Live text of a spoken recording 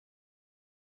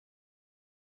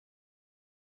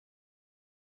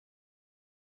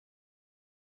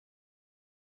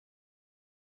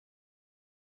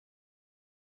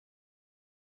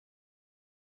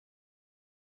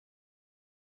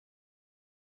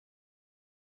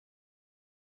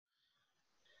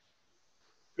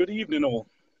Good evening, all.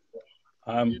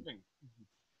 Good evening.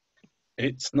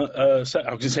 It's not. I was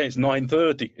going to say it's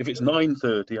 9:30. If it's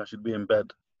 9:30, I should be in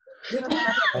bed.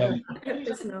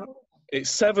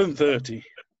 It's 7:30,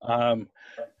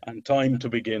 and time to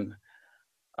begin.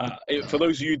 For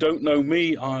those of you who don't know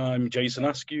me, I'm Jason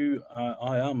Askew.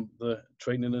 I am the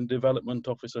Training and Development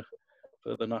Officer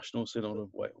for the National Synod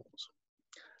of Wales,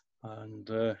 and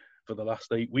for the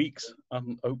last 8 weeks,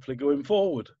 and hopefully going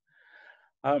forward.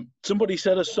 Somebody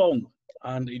said a song,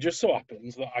 and it just so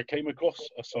happens that I came across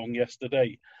a song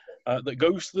yesterday that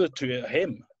goes to a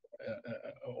hymn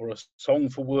or a song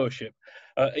for worship.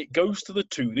 It goes to the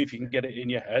tune, if you can get it in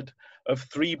your head, of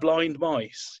Three Blind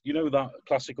Mice. You know that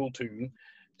classical tune,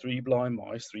 three blind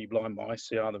mice, see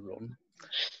how they run.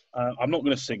 I'm not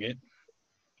going to sing it,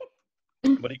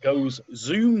 but it goes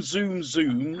zoom, zoom,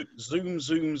 zoom, zoom,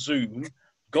 zoom, zoom.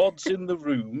 God's in the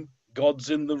room,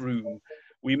 God's in the room.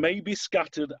 We may be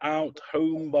scattered out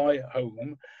home by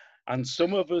home, and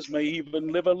some of us may even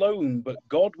live alone, but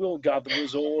God will gather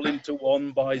us all into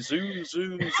one by zoom,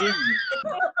 zoom, zoom.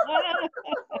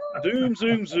 Zoom,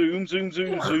 zoom, zoom, zoom,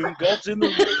 zoom, zoom. God's in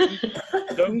the room.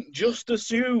 Don't just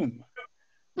assume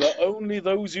that only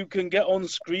those who can get on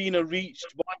screen are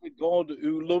reached by the God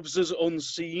who loves us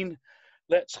unseen.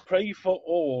 Let's pray for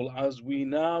all as we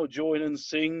now join and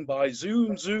sing by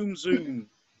zoom, zoom, zoom.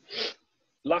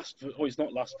 It's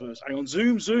not last verse. Hang on.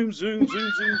 Zoom, zoom, zoom,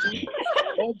 zoom, zoom, zoom.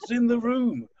 God's in the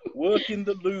room, working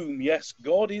the loom. Yes,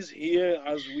 God is here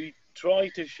as we try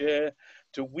to share,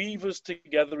 to weave us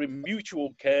together in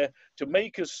mutual care, to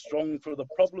make us strong for the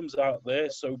problems out there.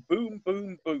 So boom,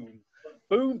 boom, boom.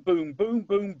 Boom, boom, boom,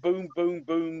 boom, boom, boom,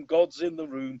 boom. God's in the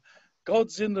room.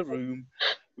 God's in the room.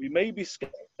 We may be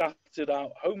scattered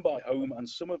out home by home, and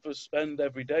some of us spend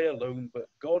every day alone, but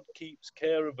God keeps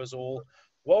care of us all,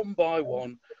 one by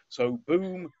one. So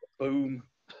boom, boom.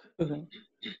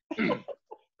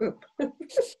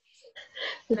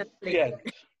 Yeah.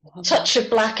 Touch of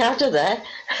Blackadder there.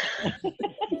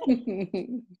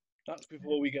 That's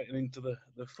before we get into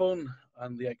the fun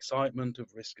and the excitement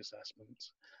of risk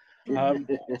assessments.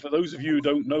 For those of you who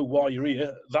don't know why you're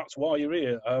here, that's why you're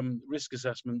here. Risk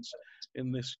assessments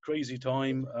in this crazy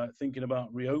time, thinking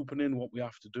about reopening, what we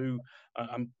have to do,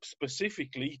 and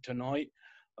specifically tonight,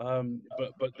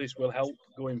 but this will help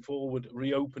going forward,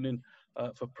 reopening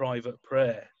for private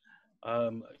prayer.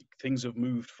 Things have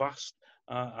moved fast,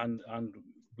 and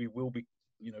we will be,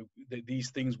 these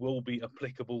things will be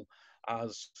applicable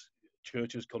as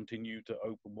churches continue to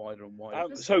open wider and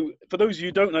wider. So for those of you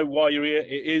who don't know why you're here,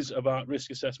 it is about risk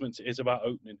assessments, it is about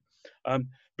opening.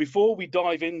 Before we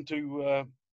dive into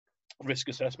risk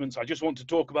assessments, I just want to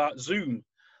talk about Zoom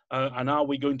and how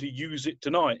we're going to use it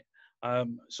tonight.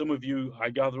 Some of you, I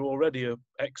gather, already are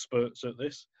experts at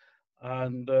this,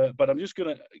 and but I'm just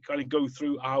going to kind of go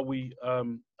through how we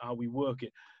work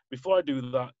it. Before I do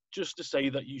that, just to say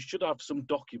that you should have some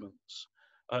documents.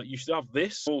 You should have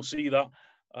this. We'll see that.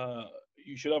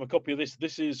 You should have a copy of this.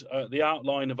 This is the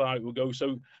outline of how it will go.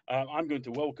 So I'm going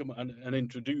to welcome and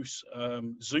introduce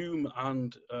Zoom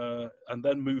and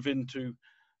then move into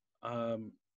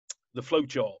the flow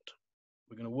chart.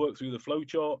 We're going to work through the flow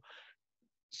chart.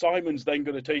 Simon's then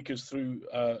going to take us through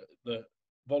the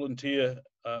volunteer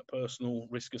personal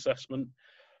risk assessment.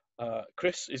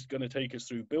 Chris is going to take us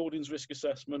through buildings risk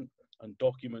assessment and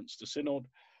documents to synod.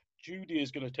 Judy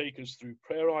is going to take us through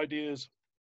prayer ideas,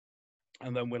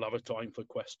 and then we'll have a time for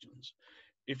questions.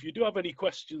 If you do have any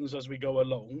questions as we go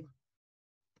along,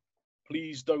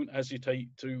 please don't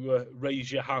hesitate to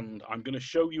raise your hand. I'm going to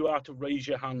show you how to raise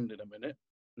your hand in a minute.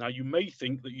 Now, you may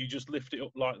think that you just lift it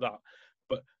up like that,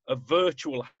 but a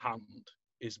virtual hand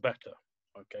is better,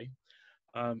 okay?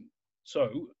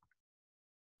 So,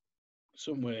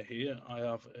 somewhere here, I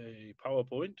have a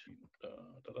PowerPoint.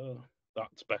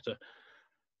 That's better.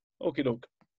 Okay, look.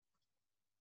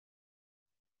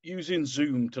 Using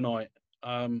Zoom tonight,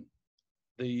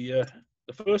 the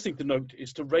first thing to note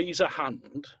is to raise a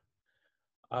hand.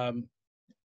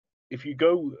 If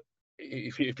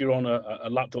you're on a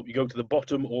laptop, you go to the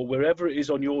bottom or wherever it is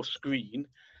on your screen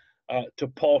to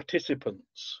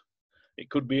participants. It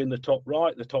could be in the top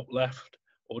right, the top left,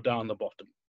 or down the bottom,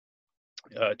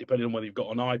 depending on whether you've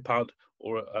got an iPad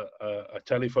or a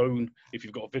telephone. If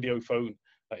you've got a video phone,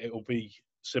 it'll be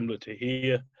similar to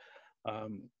here.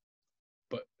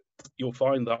 But you'll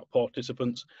find that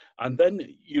participants, and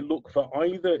then you look for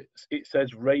either it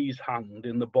says raise hand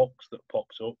in the box that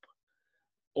pops up,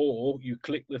 or you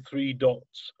click the three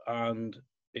dots and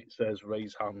it says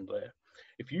raise hand there.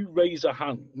 If you raise a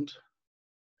hand,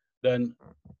 then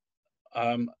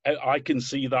I can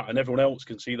see that, and everyone else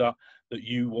can see that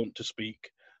you want to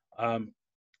speak.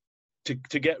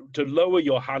 to lower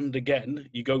your hand again,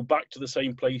 you go back to the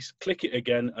same place, click it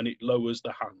again, and it lowers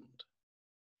the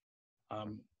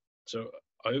hand. So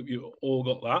I hope you all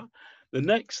got that. The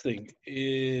next thing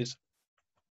is,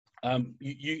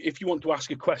 if you want to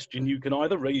ask a question, you can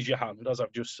either raise your hand, as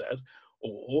I've just said,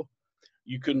 or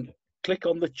you can click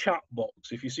on the chat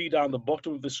box. If you see down the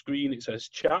bottom of the screen, it says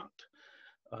chat.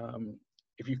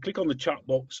 If you click on the chat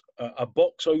box, a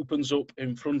box opens up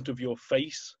in front of your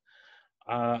face,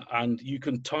 and you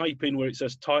can type in where it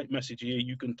says type message here,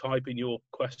 you can type in your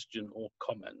question or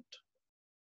comment.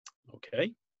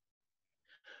 Okay.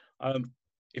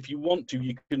 If you want to,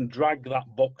 you can drag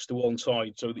that box to one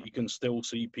side so that you can still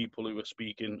see people who are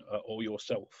speaking or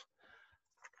yourself.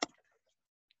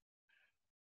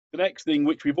 The next thing,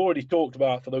 which we've already talked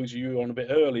about for those of you on a bit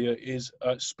earlier, is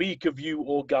speaker view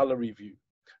or gallery view.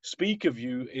 Speaker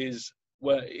view is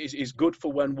good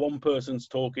for when one person's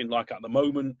talking, like at the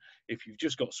moment. If you've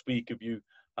just got speaker view,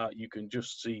 you can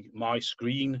just see my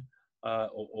screen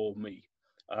or me.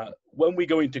 When we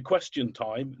go into question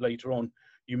time later on,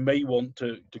 you may want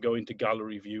to go into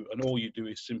gallery view, and all you do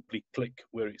is simply click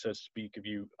where it says speaker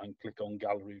view and click on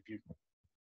gallery view,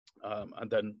 and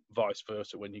then vice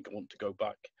versa when you want to go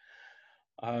back.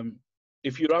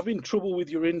 If you're having trouble with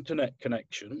your internet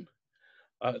connection,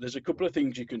 there's a couple of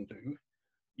things you can do.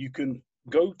 You can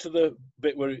go to the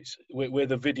bit where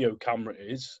the video camera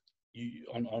is.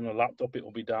 On a laptop, it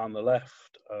will be down the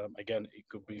left. Again, it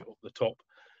could be up the top.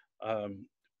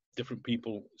 Different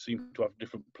people seem to have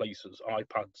different places.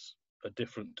 iPads are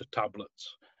different to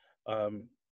tablets,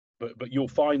 but you'll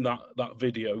find that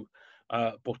video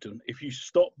button. If you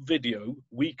stop video,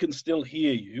 we can still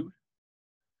hear you,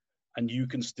 and you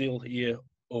can still hear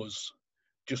us,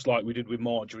 just like we did with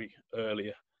Marjorie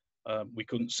earlier. We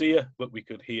couldn't see her, but we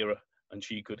could hear her, and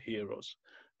she could hear us.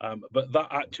 But that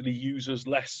actually uses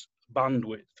less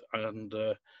bandwidth and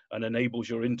enables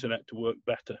your internet to work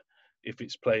better if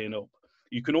it's playing up.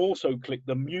 You can also click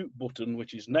the mute button,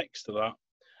 which is next to that,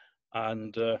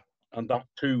 and that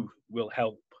too will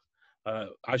help.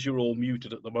 As you're all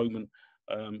muted at the moment,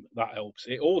 that helps.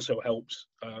 It also helps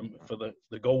for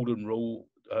the golden rule: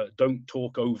 don't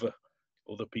talk over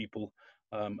other people.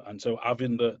 And so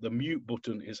having the mute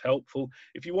button is helpful.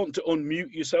 If you want to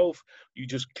unmute yourself, you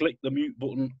just click the mute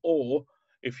button, or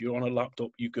if you're on a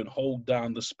laptop, you can hold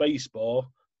down the space bar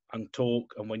and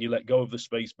talk, and when you let go of the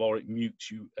space bar, it mutes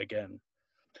you again.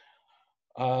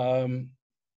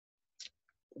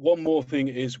 One more thing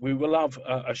is we will have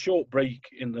a short break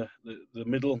in the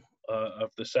middle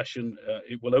of the session.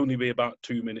 It will only be about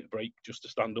a 2-minute break, just to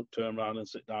stand up, turn around and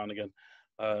sit down again,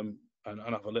 and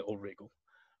have a little wriggle.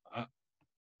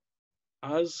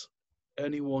 Has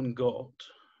anyone got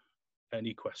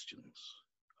any questions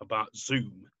about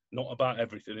Zoom? Not about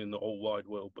everything in the whole wide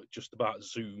world, but just about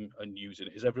Zoom and using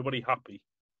it. Is everybody happy?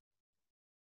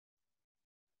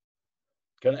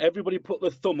 Can everybody put the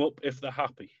thumb up if they're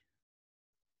happy?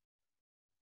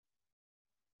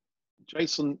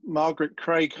 Jason, Margaret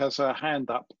Craig has her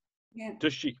hand up. Yeah.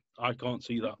 Does she? I can't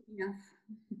see that. Enough.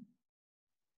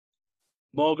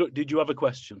 Margaret, did you have a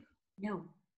question? No,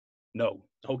 No.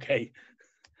 Okay.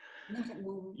 not at the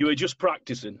moment. You were just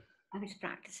practicing. I was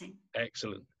practicing.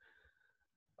 Excellent.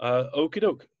 Okie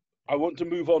doke. I want to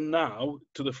move on now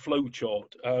to the flow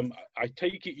chart. I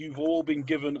take it you've all been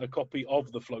given a copy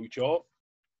of the flow chart.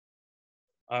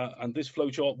 And this flow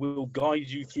chart will guide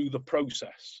you through the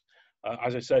process.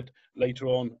 As I said, later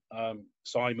on,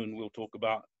 Simon will talk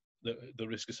about the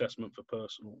risk assessment for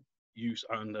personal use,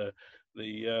 and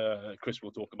Chris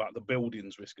will talk about the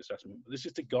buildings risk assessment. This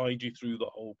is to guide you through the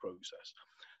whole process.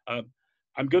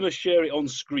 I'm going to share it on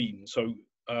screen, so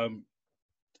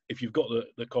if you've got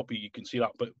the copy, you can see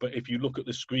that. But if you look at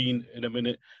the screen in a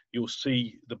minute, you'll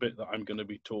see the bit that I'm going to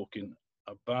be talking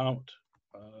about.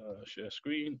 Share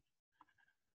screen.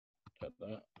 Like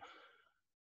that.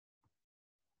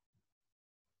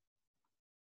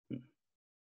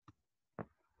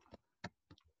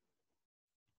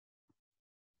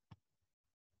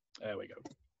 There we go.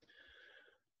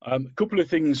 A couple of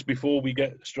things before we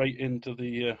get straight into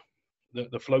the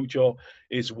flow chart.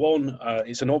 Is one,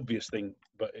 it's an obvious thing,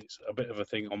 but it's a bit of a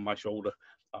thing on my shoulder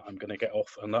that I'm going to get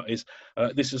off, and that is,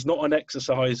 this is not an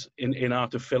exercise in how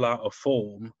to fill out a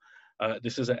form.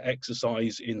 This is an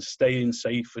exercise in staying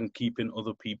safe and keeping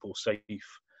other people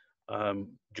safe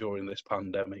during this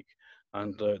pandemic,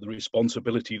 and the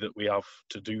responsibility that we have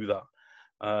to do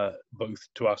that, both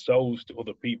to ourselves, to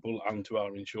other people, and to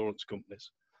our insurance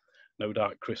companies. No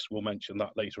doubt Chris will mention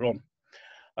that later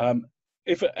on.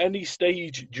 If at any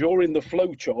stage during the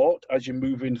flow chart, as you're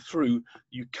moving through,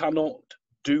 you cannot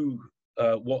do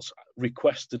what's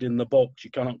requested in the box.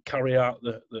 You cannot carry out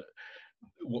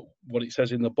what it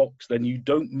says in the box. Then you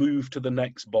don't move to the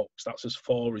next box. That's as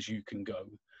far as you can go.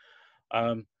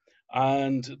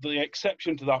 And the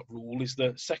exception to that rule is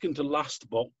the second to last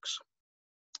box,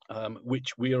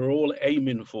 which we are all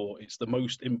aiming for. It's the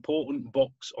most important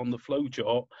box on the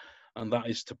flowchart, and that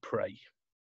is to pray.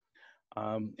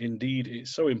 Indeed,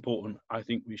 it's so important. I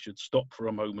think we should stop for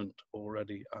a moment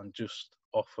already and just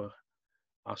offer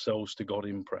ourselves to God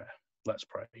in prayer. Let's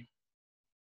pray.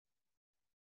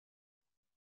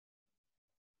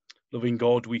 Loving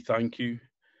God, we thank you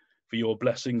for your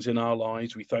blessings in our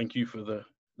lives. We thank you for the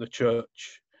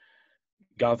church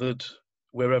gathered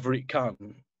wherever it can,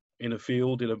 in a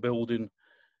field, in a building,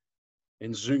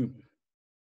 in Zoom.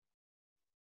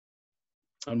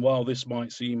 And while this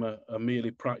might seem a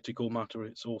merely practical matter,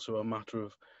 it's also a matter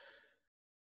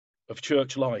of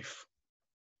church life,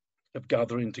 of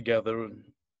gathering together and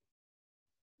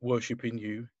worshipping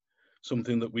you,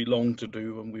 something that we long to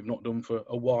do and we've not done for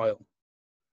a while.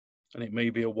 And it may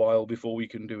be a while before we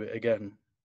can do it again.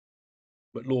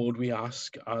 But Lord, we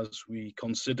ask, as we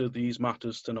consider these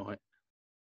matters tonight,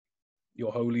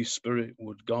 your Holy Spirit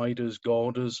would guide us,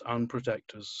 guard us, and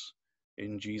protect us.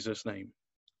 In Jesus' name,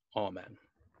 amen.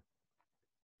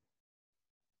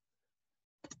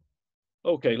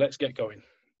 Okay, let's get going.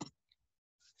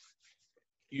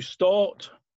 You start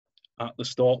at the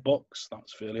start box.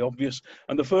 That's fairly obvious.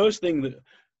 And the first thing that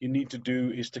you need to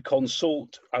do is to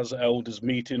consult as elders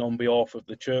meeting on behalf of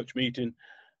the church meeting,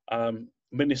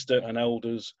 minister and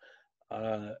elders,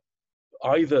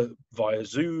 either via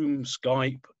Zoom,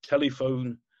 Skype,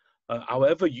 telephone,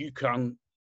 however you can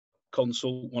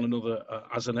consult one another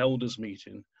as an elders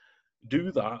meeting.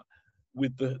 Do that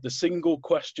with the single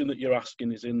question that you're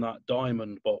asking is in that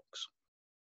diamond box.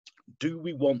 Do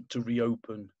we want to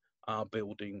reopen our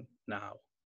building now,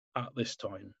 at this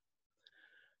time?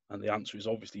 And the answer is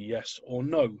obviously yes or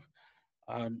no.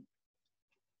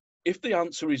 If the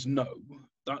answer is no,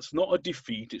 that's not a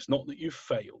defeat. It's not that you've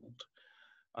failed.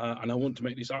 And I want to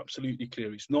make this absolutely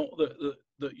clear. It's not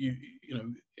that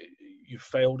you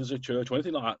failed as a church or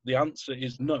anything like that. The answer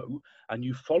is no, and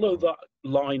you follow that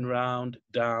line round,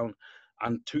 down,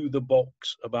 and to the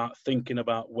box about thinking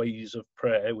about ways of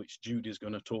prayer, which Judy's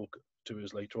going to talk to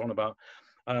us later on about,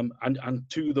 and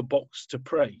to the box to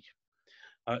pray.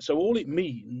 So all it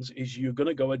means is you're going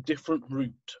to go a different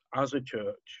route as a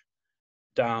church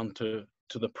down to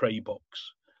the pray box.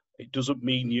 It doesn't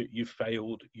mean you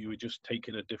failed, you were just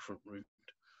taking a different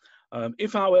route.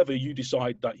 If, however, you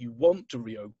decide that you want to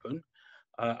reopen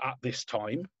at this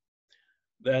time,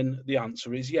 then the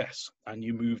answer is yes, and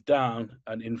you move down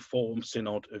and inform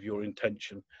Synod of your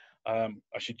intention. I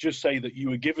should just say that you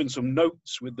were given some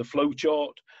notes with the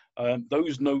flowchart.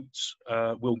 Those notes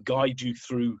will guide you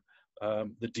through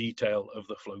the detail of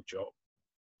the flowchart.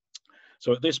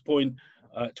 So at this point,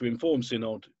 to inform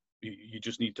Synod, you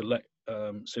just need to let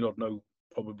Synod know,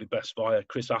 probably best via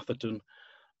Chris Atherton,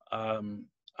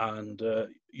 and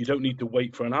you don't need to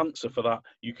wait for an answer for that.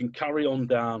 You can carry on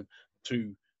down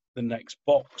to the next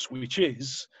box, which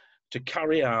is to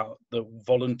carry out the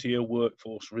volunteer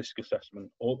workforce risk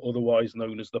assessment, or otherwise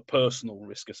known as the personal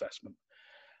risk assessment.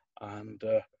 And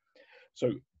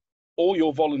so all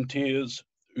your volunteers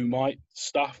who might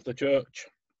staff the church,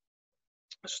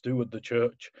 steward the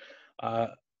church,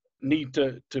 need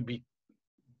to be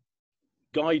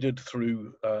guided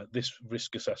through this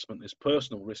risk assessment, this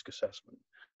personal risk assessment.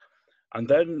 And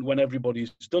then when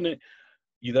everybody's done it,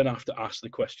 you then have to ask the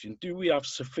question, do we have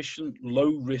sufficient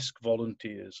low-risk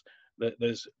volunteers?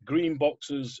 There's green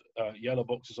boxes, yellow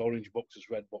boxes, orange boxes,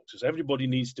 red boxes. Everybody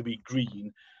needs to be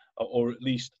green, or at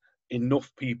least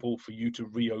enough people for you to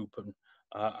reopen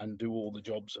and do all the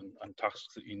jobs and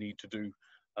tasks that you need to do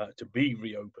to be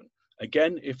reopened.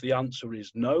 Again, if the answer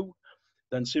is no,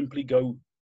 then simply go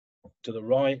to the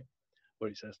right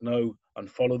where it says no and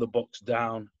follow the box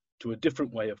down to a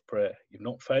different way of prayer. You've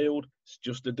not failed, it's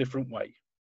just a different way.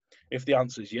 If the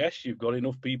answer is yes, you've got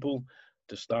enough people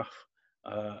to staff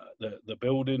the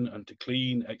building and to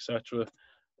clean, etc.,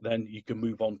 then you can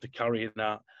move on to carrying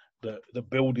out the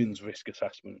building's risk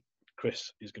assessment.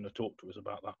 Chris is going to talk to us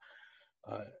about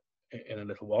that in a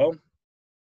little while.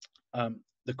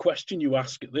 The question you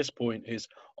ask at this point is,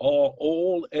 are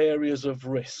all areas of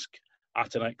risk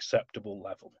at an acceptable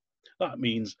level? That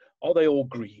means, are they all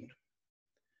green?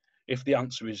 If the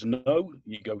answer is no,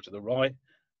 you go to the right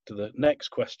to the next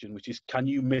question, which is, can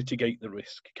you mitigate the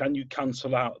risk? Can you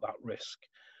cancel out that risk?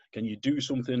 Can you do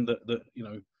something that you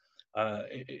know,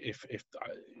 if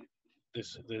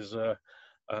there's a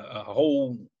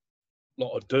whole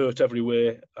lot of dirt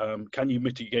everywhere. Can you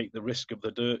mitigate the risk of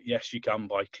the dirt? Yes, you can,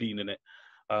 by cleaning it.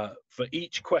 For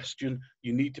each question,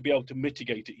 you need to be able to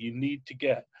mitigate it. You need to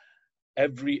get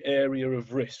every area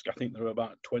of risk. I think there are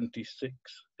about 26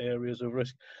 areas of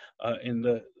risk in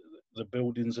the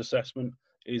buildings assessment.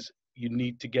 Is you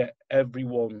need to get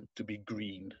everyone to be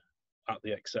green at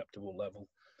the acceptable level.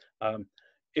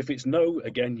 If it's no,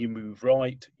 again, you move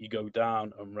right, you go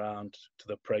down and round to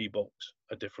the pray box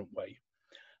a different way.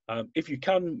 If you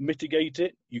can mitigate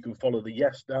it, you can follow the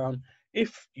yes down.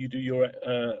 If you do your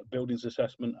buildings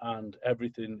assessment and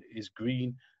everything is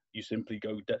green, you simply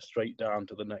go straight down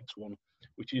to the next one,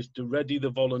 which is to ready the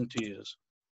volunteers,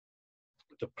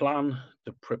 to plan,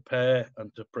 to prepare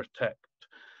and to protect.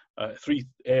 3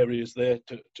 areas there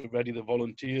to ready the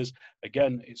volunteers.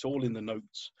 Again, it's all in the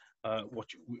notes,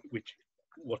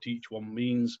 what each one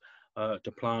means.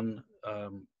 To plan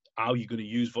how you're going to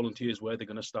use volunteers, where they're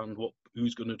going to stand,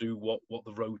 who's going to do what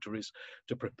the rota is,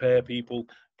 to prepare people,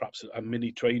 perhaps a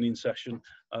mini training session,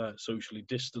 socially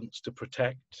distanced, to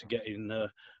protect, to get in the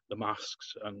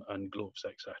masks and gloves,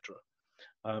 etc.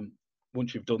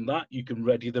 Once you've done that, you can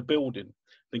ready the building,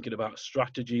 thinking about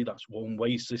strategy. That's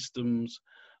one-way systems,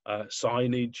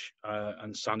 signage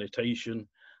and sanitation,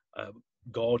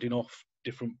 guarding off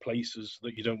different places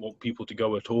that you don't want people to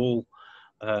go at all,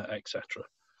 etc.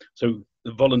 So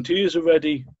the volunteers are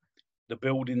ready, the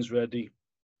building's ready.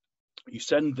 You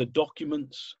send the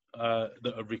documents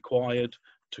that are required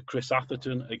to Chris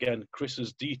Atherton. Again,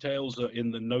 Chris's details are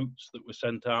in the notes that were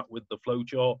sent out with the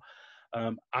flowchart,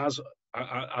 as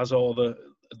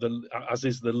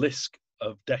is the list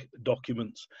of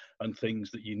documents and things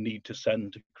that you need to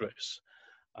send to Chris,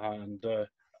 and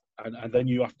then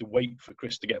you have to wait for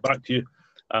Chris to get back to you,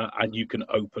 and you can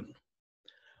open.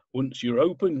 Once you're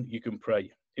open, you can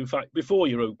pray. In fact, before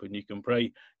you're open, you can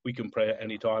pray. We can pray at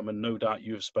any time, and no doubt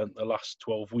you have spent the last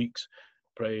 12 weeks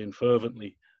praying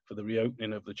fervently for the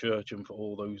reopening of the church and for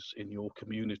all those in your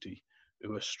community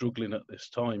who are struggling at this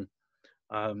time.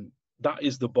 That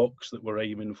is the box that we're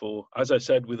aiming for. As I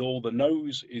said, with all the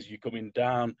no's, is you coming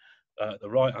down the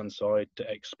right-hand side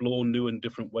to explore new and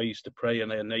different ways to pray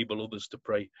and enable others to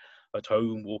pray at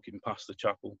home, walking past the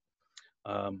chapel,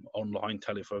 online,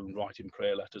 telephone, writing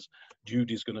prayer letters.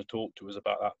 Judy's going to talk to us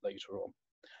about that later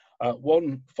on.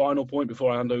 One final point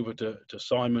before I hand over to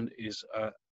Simon is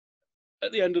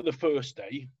at the end of the first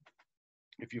day,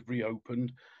 if you've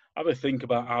reopened, have a think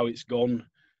about how it's gone.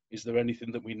 Is there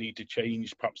anything that we need to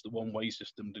change? Perhaps the one-way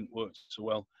system didn't work so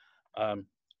well,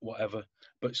 whatever.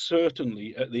 But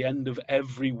certainly at the end of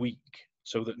every week,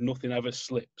 so that nothing ever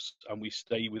slips and we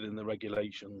stay within the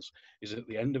regulations, is at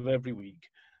the end of every week,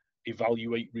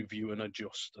 evaluate, review and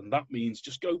adjust. And that means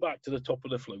just go back to the top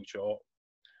of the flowchart.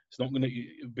 It's not going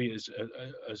to be as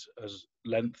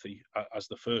lengthy as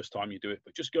the first time you do it,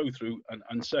 but just go through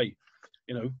and say,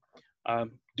 you know,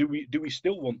 do we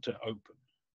still want to open?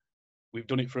 We've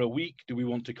done it for a week. Do we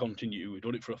want to continue? We've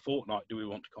done it for a fortnight. Do we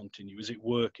want to continue? Is it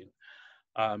working?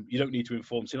 You don't need to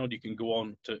inform Synod. You can go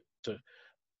on to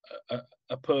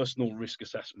a personal risk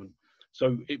assessment.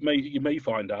 So you may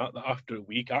find out that after a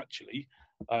week, actually,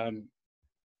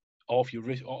 half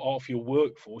your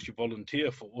workforce, your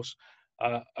volunteer force,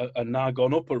 are now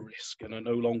gone up a risk and are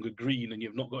no longer green, and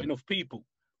you've not got enough people.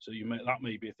 So that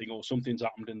may be a thing, or something's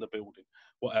happened in the building,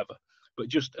 whatever. But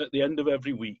just at the end of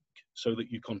every week, so that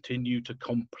you continue to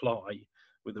comply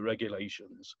with the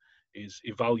regulations, is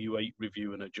evaluate,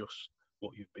 review and adjust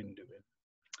what you've been doing.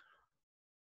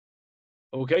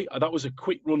 Okay, that was a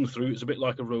quick run through. It's a bit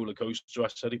like a roller coaster. I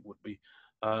said it would be,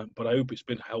 but I hope it's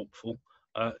been helpful.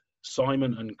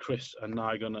 Simon and Chris are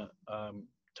now going to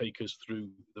take us through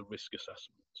the risk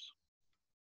assessments.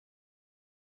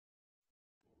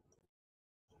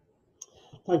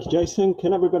 Thank you, Jason.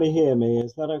 Can everybody hear me?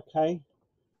 Is that okay?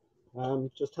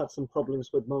 Just had some problems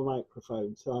with my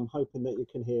microphone, so I'm hoping that you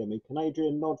can hear me. Can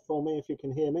Adrian nod for me if you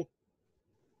can hear me?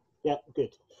 Yeah, good.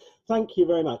 Thank you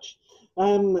very much.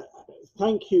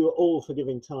 Thank you all for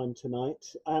giving time tonight.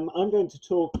 I'm going to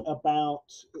talk about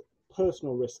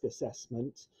personal risk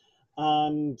assessment,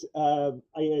 and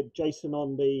Jason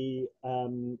on the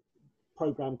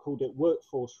program called it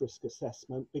workforce risk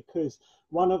assessment, because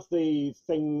one of the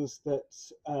things that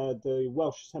the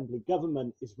Welsh Assembly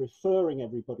government is referring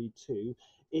everybody to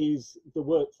is the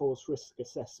workforce risk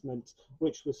assessment,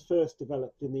 which was first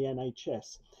developed in the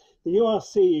NHS. The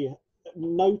URC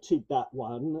noted that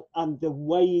one and the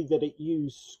way that it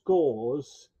used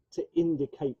scores to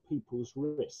indicate people's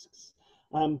risks,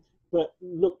 but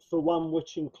looked for one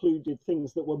which included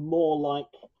things that were more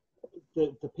like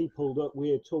the people that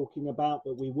we're talking about,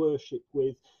 that we worship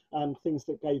with, things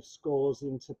that gave scores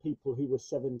into people who were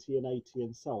 70 and 80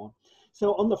 and so on.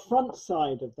 So on the front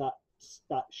side of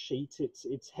that sheet,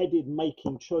 it's headed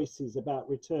making choices about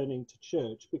returning to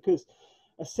church, because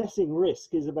assessing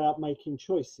risk is about making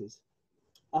choices,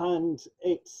 and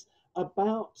it's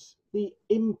about the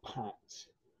impact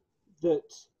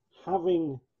that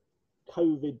having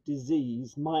COVID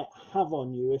disease might have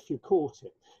on you if you caught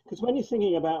it. Because when you're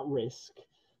thinking about risk,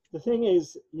 the thing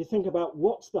is, you think about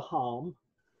what's the harm,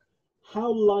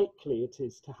 how likely it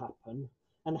is to happen,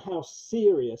 and how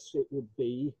serious it would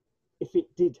be if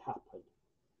it did happen.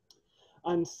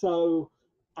 And so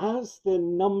as the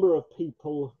number of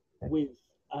people with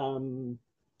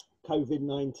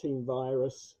COVID-19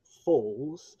 virus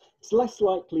falls, it's less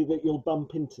likely that you'll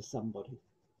bump into somebody.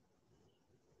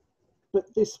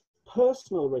 But this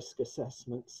personal risk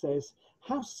assessment says,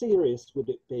 how serious would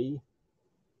it be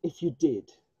if you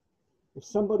did? If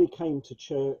somebody came to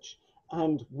church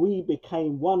and we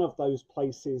became one of those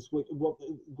places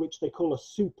which they call a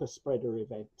super spreader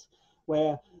event,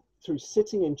 where through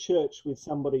sitting in church with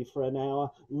somebody for an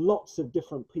hour, lots of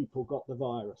different people got the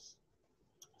virus.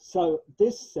 So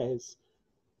this says,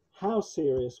 how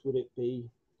serious would it be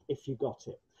if you got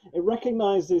it? It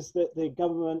recognises that the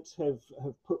government have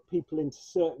put people into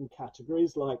certain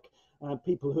categories, like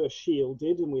people who are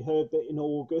shielded, and we heard that in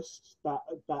August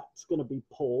that's going to be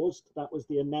paused. That was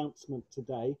the announcement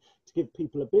today, to give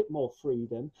people a bit more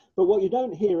freedom. But what you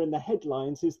don't hear in the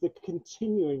headlines is the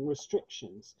continuing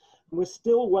restrictions. And we're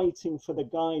still waiting for the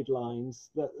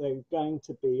guidelines that they're going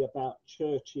to be about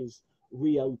churches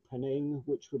reopening,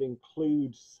 which would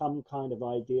include some kind of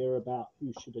idea about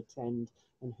who should attend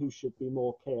and who should be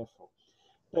more careful.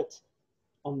 But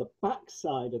on the back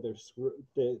side of this,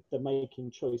 the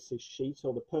making choices sheet,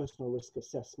 or the personal risk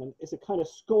assessment, is a kind of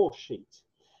score sheet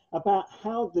about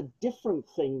how the different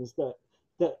things that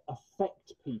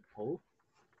affect people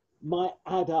might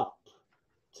add up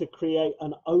to create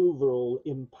an overall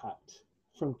impact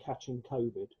from catching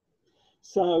COVID.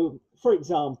 So, for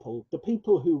example, the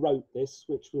people who wrote this,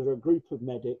 which were a group of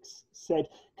medics, said,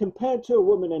 compared to a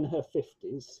woman in her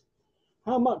 50s,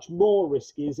 how much more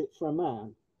risky is it for a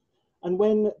man? And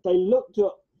when they looked at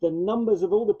the numbers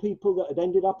of all the people that had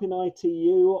ended up in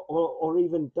ITU or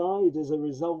even died as a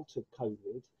result of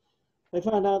COVID, they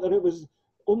found out that it was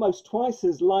almost twice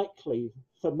as likely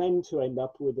for men to end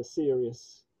up with a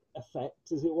serious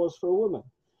effect as it was for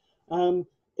a woman.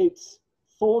 It's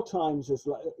 4 times as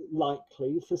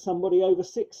likely for somebody over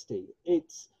 60.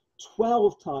 It's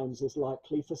 12 times as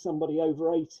likely for somebody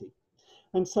over 80.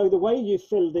 And so the way you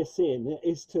fill this in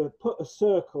is to put a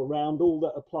circle around all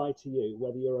that apply to you,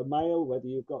 whether you're a male, whether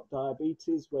you've got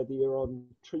diabetes, whether you're on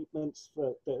treatments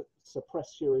that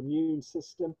suppress your immune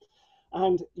system,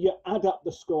 and you add up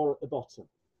the score at the bottom.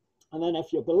 And then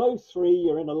if you're below 3,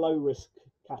 you're in a low risk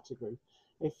category.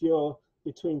 If you're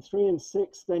between 3 and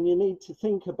 6, then you need to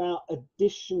think about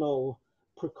additional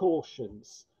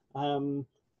precautions.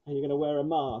 Are you going to wear a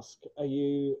mask? Are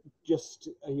you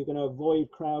going to avoid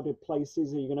crowded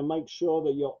places? Are you going to make sure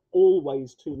that you're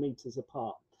always 2 meters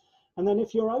apart? And then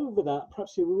if you're over that,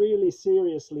 perhaps you really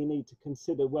seriously need to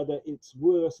consider whether it's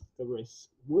worth the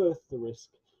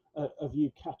risk of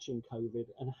you catching COVID,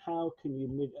 and how can you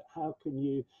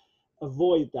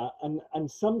avoid that?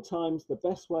 And sometimes the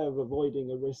best way of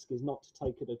avoiding a risk is not to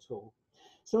take it at all.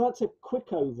 So that's a quick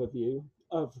overview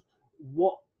of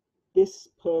what this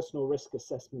personal risk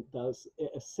assessment does.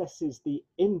 It assesses the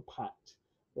impact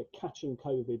that catching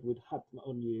COVID would have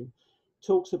on you,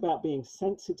 talks about being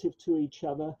sensitive to each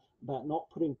other, about not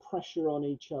putting pressure on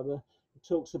each other. It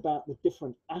talks about the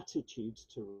different attitudes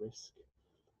to risk,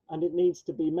 and it needs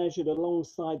to be measured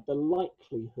alongside the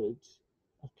likelihood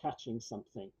of catching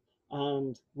something.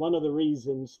 And one of the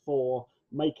reasons for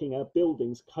making our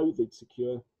buildings COVID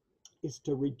secure is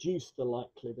to reduce the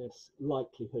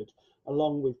likelihood,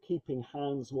 along with keeping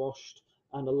hands washed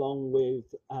and along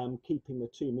with keeping the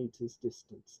 2 meters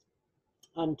distance.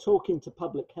 And talking to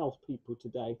public health people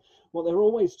today, what they're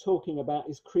always talking about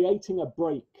is creating a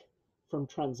break from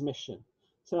transmission.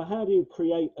 So how do you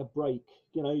create a break?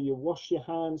 You know, you wash your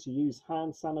hands, you use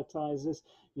hand sanitizers,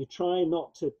 you try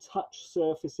not to touch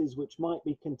surfaces which might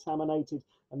be contaminated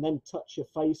and then touch your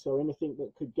face or anything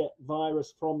that could get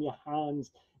virus from your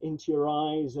hands into your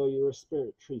eyes or your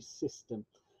respiratory system.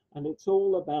 And it's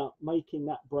all about making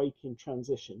that break in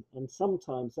transition. And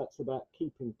sometimes that's about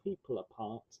keeping people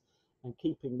apart and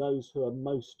keeping those who are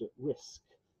most at risk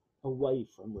away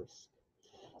from risk.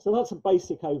 So that's a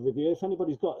basic overview. If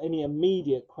anybody's got any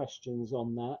immediate questions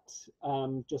on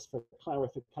that, just for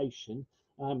clarification,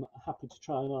 I'm happy to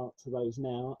try and answer those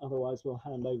now. Otherwise, we'll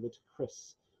hand over to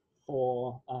Chris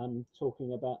for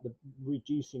talking about the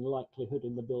reducing likelihood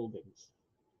in the buildings.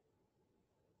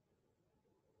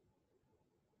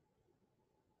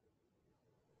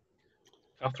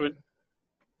 Catherine,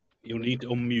 you'll need to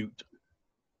unmute.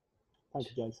 Thank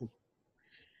you, Jason.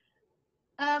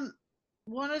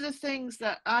 One of the things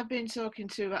that I've been talking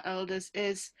to our elders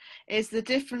is the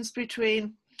difference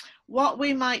between what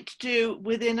we might do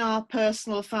within our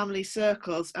personal family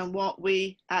circles and what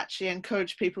we actually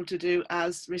encourage people to do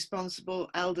as responsible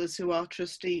elders who are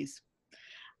trustees.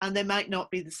 And they might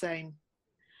not be the same.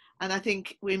 And I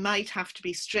think we might have to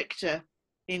be stricter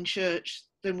in church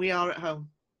than we are at home.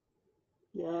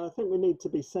 Yeah, I think we need to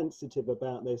be sensitive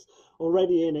about this.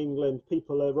 Already in England,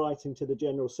 people are writing to the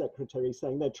General Secretary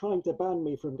saying they're trying to ban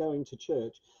me from going to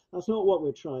church. That's not what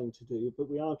we're trying to do, but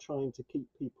we are trying to keep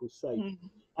people safe. Mm-hmm.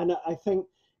 And I think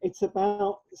it's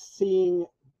about seeing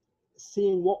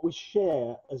what we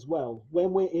share as well.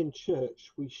 When we're in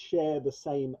church, we share the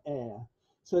same air.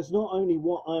 So it's not only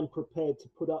what I'm prepared to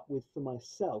put up with for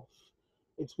myself,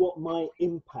 it's what my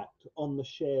impact on the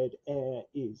shared air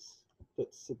is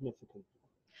that's significant.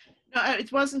 No,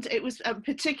 it wasn't. It was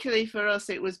particularly for us,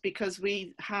 it was because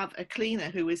we have a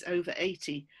cleaner who is over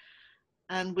 80,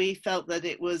 and we felt that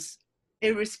it was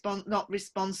not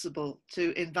responsible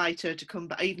to invite her to come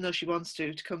back, even though she wants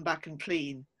to come back and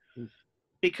clean,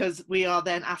 because we are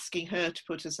then asking her to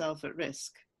put herself at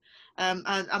risk. And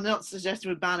I'm not suggesting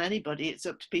we ban anybody. It's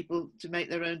up to people to make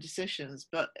their own decisions.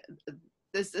 But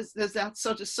there's that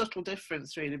sort of subtle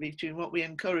difference, really, between what we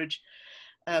encourage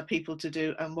people to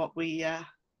do and what we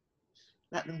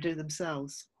let them do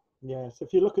themselves. Yes,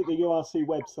 if you look at the URC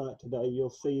website today, you'll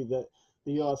see that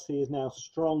the URC is now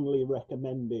strongly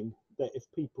recommending that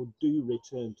if people do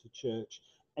return to church,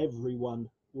 everyone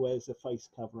wears a face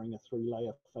covering, a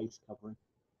 3-layer face covering.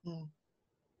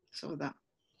 So that.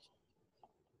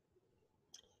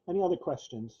 Any other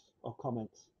questions or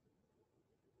comments?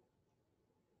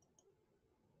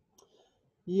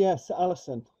 Yes,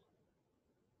 Alison.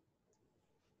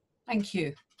 Thank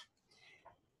you.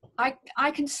 I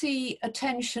can see a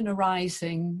tension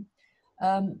arising,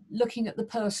 looking at the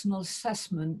personal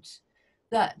assessment,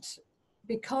 that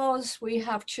because we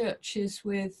have churches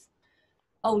with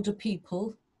older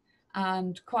people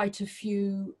and quite a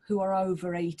few who are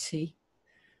over 80,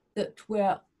 that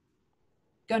we're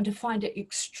going to find it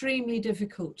extremely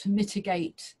difficult to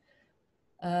mitigate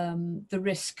the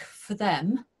risk for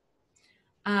them,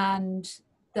 and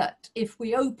that if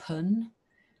we open,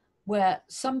 where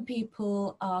some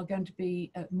people are going to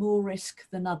be at more risk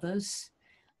than others,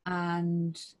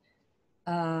 and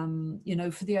you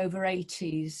know, for the over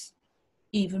 80s,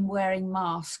 even wearing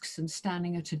masks and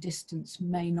standing at a distance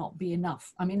may not be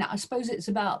enough. I mean, I suppose it's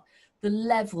about the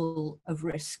level of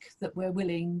risk that we're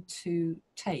willing to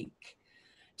take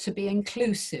to be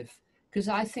inclusive, because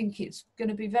I think it's going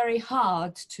to be very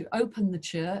hard to open the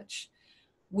church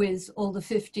with all the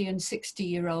 50 and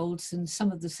 60-year-olds and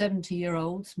some of the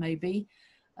 70-year-olds maybe,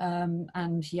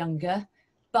 and younger,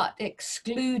 but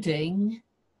excluding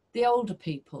the older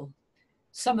people,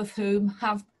 some of whom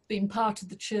have been part of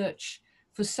the church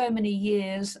for so many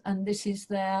years and this is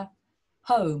their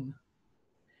home.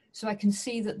 So I can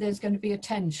see that there's going to be a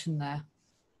tension there.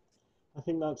 I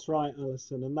think that's right,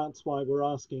 Alison, and that's why we're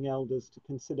asking elders to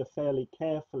consider fairly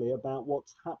carefully about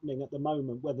what's happening at the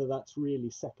moment, whether that's really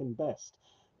second best.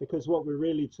 Because what we're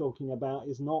really talking about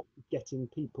is not getting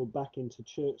people back into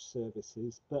church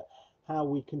services, but how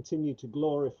we continue to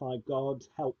glorify God,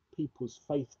 help people's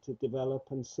faith to develop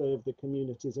and serve the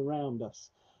communities around us.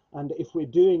 And if we're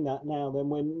doing that now, then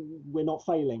we're not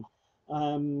failing.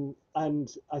 And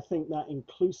I think that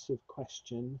inclusive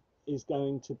question is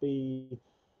going to be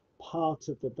part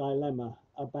of the dilemma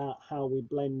about how we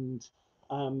blend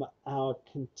our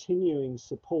continuing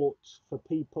support for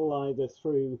people, either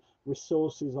through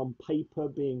resources on paper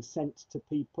being sent to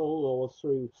people, or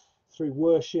through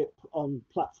worship on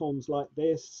platforms like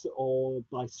this, or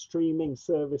by streaming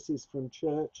services from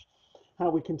church, how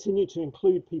we continue to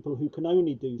include people who can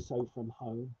only do so from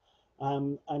home,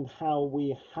 and how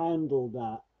we handle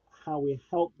that, how we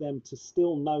help them to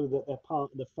still know that they're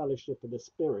part of the fellowship of the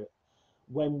Spirit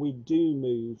when we do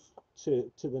move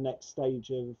to the next stage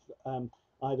of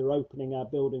either opening our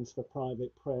buildings for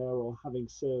private prayer or having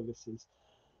services.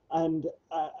 And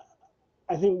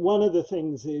I think one of the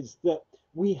things is that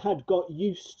we had got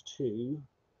used to,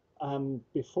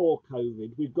 before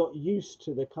COVID, we've got used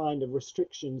to the kind of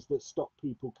restrictions that stop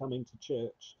people coming to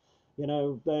church. You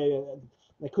know,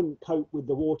 they couldn't cope with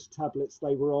the water tablets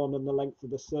they were on and the length of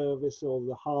the service or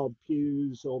the hard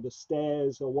pews or the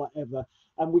stairs or whatever.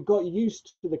 And we got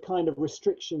used to the kind of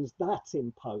restrictions that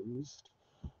imposed.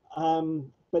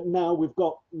 But now we've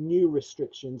got new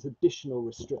restrictions, additional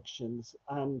restrictions,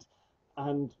 and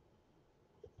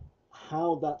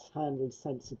how that's handled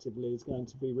sensitively is going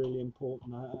to be really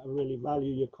important. I really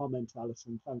value your comment,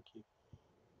 Alison. Thank you.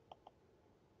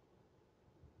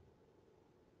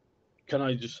 Can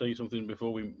I just say something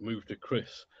before we move to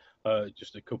Chris?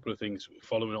 Just a couple of things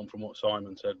following on from what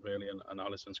Simon said, really, and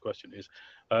Alison's question is,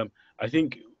 I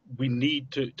think we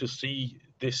need to see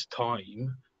this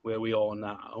time where we are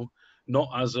now, not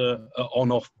as a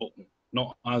on-off button,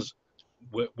 not as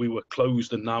we were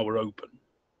closed and now we're open.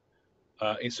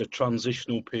 It's a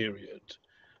transitional period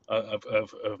of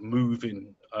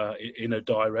moving in a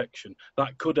direction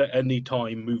that could at any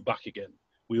time move back again.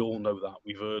 We all know that.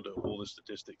 We've heard of all the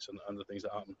statistics and the things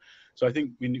that happen. So I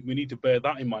think we need to bear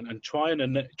that in mind and try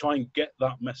and get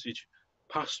that message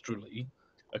pastorally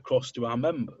across to our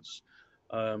members.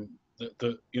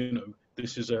 That you know,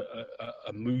 this is a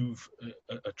move,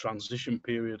 a transition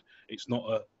period. It's not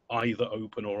a either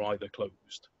open or either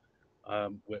closed.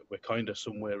 We're kind of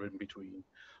somewhere in between.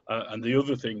 And the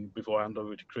other thing, before I hand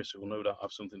over to Chris, who will no doubt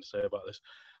have something to say about this,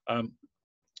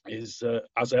 is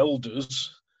as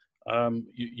elders,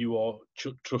 you are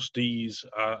trustees,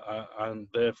 and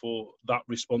therefore that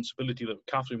responsibility that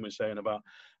Catherine was saying about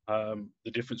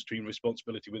the difference between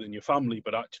responsibility within your family,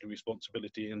 but actually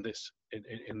responsibility in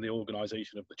the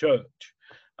organisation of the church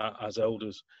as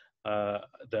elders,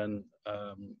 then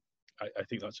I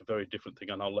think that's a very different thing,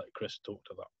 and I'll let Chris talk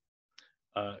to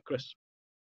that. Chris.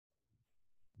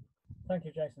 Thank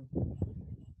you, Jason.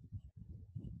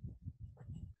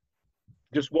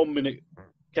 Just 1 minute,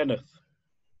 Kenneth.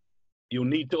 You'll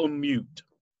need to unmute.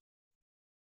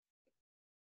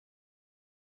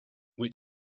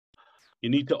 You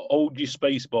need to hold your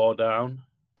space bar down.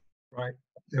 Right,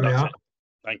 there we are.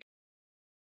 Thank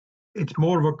you. It's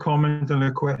more of a comment than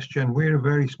a question. We're a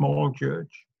very small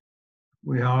church.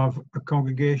 We have a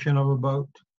congregation of about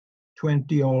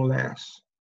 20 or less,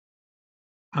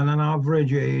 and an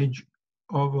average age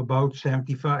of about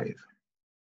 75.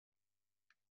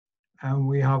 And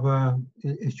we have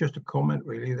it's just a comment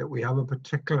really, that we have a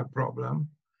particular problem.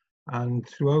 And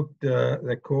throughout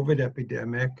the COVID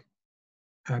epidemic,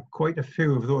 quite a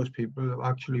few of those people have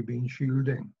actually been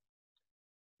shielding,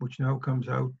 which now comes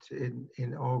out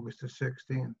in August of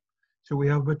 16. So we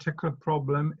have a particular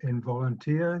problem in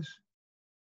volunteers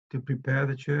to prepare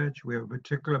the church. We have a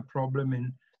particular problem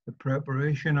in the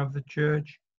preparation of the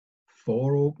church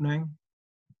for opening,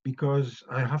 because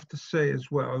I have to say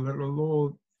as well that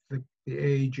although the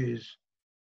age is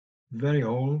very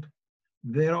old,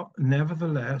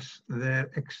 nevertheless, they're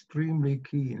extremely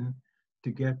keen to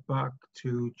get back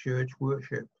to church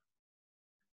worship.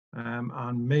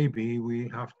 And maybe we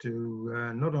have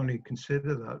to not only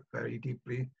consider that very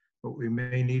deeply, but we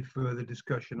may need further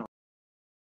discussion on.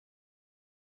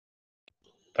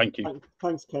 Thank you.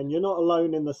 Thanks, Ken. You're not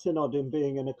alone in the synod in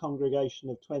being in a congregation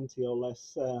of 20 or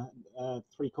less.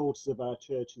 3/4 of our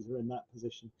churches are in that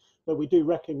position, but we do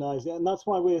recognise it, and that's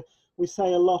why we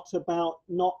say a lot about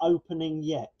not opening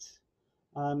yet.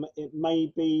 It may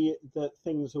be that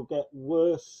things will get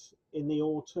worse in the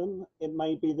autumn. It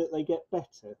may be that they get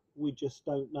better. We just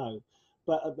don't know.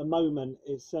 But at the moment,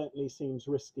 it certainly seems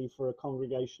risky for a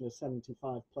congregation of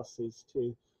 75 pluses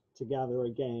to gather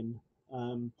again.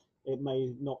 It may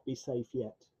not be safe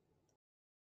yet.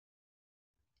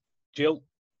 Jill?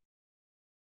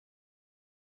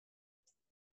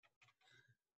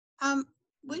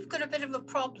 We've got a bit of a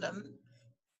problem.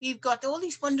 You've got all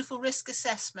these wonderful risk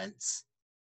assessments,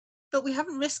 but we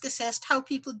haven't risk assessed how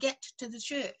people get to the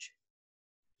church.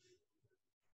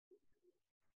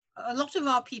 A lot of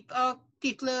our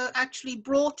people are actually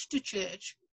brought to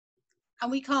church,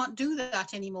 and we can't do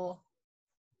that anymore.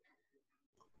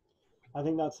 I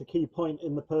think that's a key point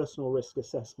in the personal risk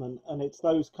assessment, and it's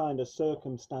those kind of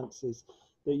circumstances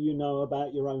that you know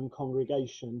about your own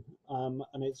congregation,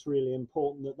 and it's really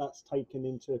important that that's taken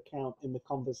into account in the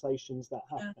conversations that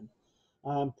happen.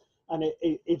 And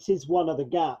it is one of the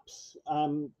gaps.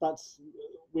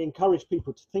 We encourage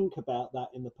people to think about that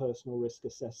in the personal risk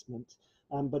assessment,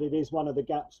 but it is one of the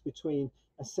gaps between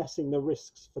assessing the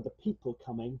risks for the people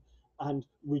coming and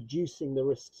reducing the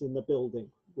risks in the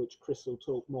building, which Chris will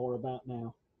talk more about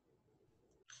now.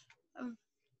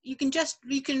 You can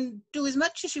do as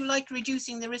much as you like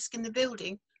reducing the risk in the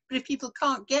building, but if people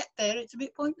can't get there, it's a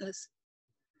bit pointless.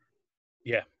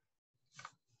 Yeah,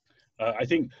 I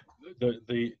think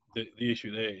the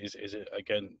issue there is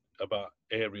again about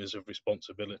areas of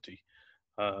responsibility.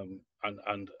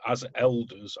 And as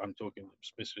elders, I'm talking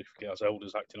specifically as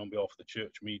elders acting on behalf of the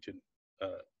church meeting,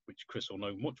 which Chris will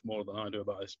know much more than I do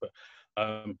about this, but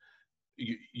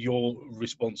your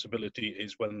responsibility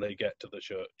is when they get to the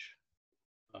church.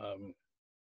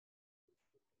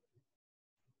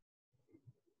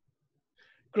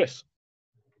 Chris.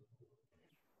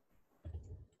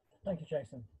 Thank you,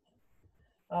 Jason.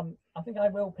 I think I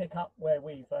will pick up where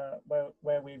we've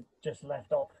just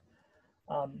left off,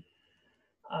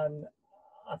 and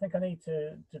I think I need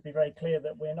to be very clear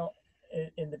that we're not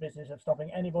in the business of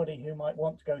stopping anybody who might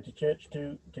want to go to church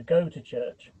to go to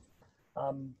church,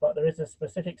 but there is a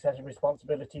specific set of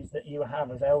responsibilities that you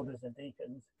have as elders and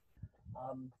deacons,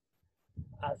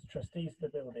 as trustees of the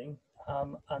building,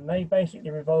 and they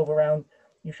basically revolve around.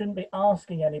 You shouldn't be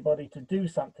asking anybody to do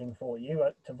something for you,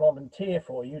 to volunteer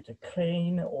for you, to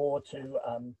clean or to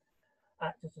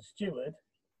act as a steward,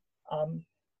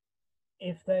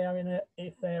 if they are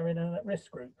in a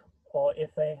risk group, or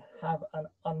if they have an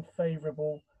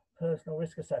unfavourable personal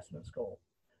risk assessment score.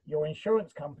 Your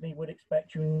insurance company would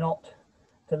expect you not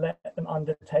to let them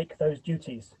undertake those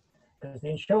duties, because the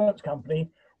insurance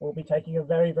company will be taking a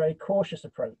very, very cautious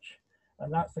approach,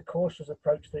 and that's the cautious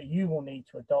approach that you will need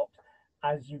to adopt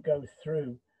as you go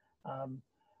through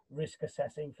risk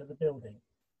assessing for the building.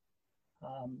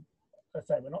 As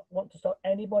I say, we not want to stop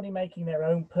anybody making their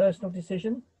own personal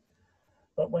decision,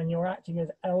 but when you're acting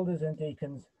as elders and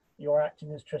deacons, you're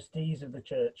acting as trustees of the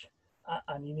church,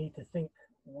 and you need to think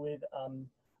with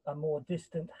a more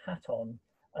distant hat on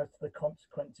as to the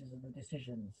consequences of the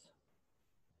decisions.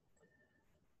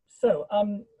 So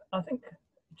I think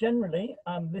generally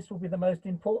this will be the most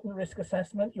important risk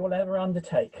assessment you'll ever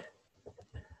undertake.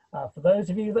 For those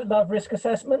of you that love risk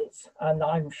assessments, and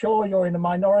I'm sure you're in a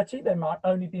minority, there might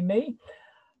only be me,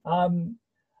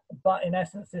 but in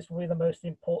essence, this will be the most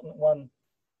important one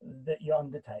that you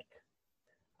undertake.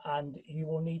 And you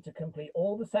will need to complete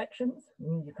all the sections.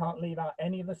 You can't leave out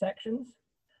any of the sections.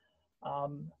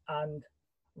 And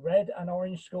red and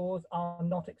orange scores are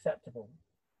not acceptable.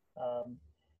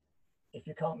 If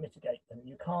you can't mitigate them,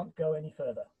 you can't go any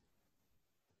further.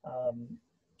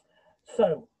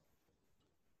 So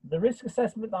the risk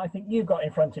assessment that I think you've got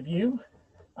in front of you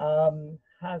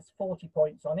has 40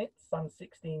 points on it, some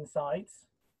 16 sides,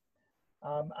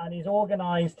 and is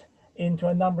organised into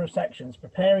a number of sections: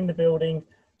 preparing the building,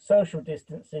 social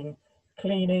distancing,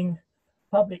 cleaning,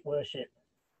 public worship,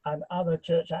 and other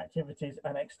church activities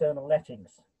and external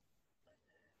lettings.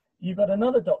 You've got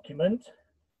another document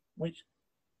which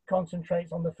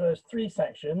concentrates on the first 3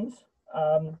 sections,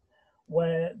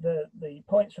 where the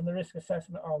points from the risk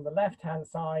assessment are on the left-hand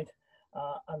side,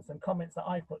 and some comments that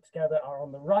I put together are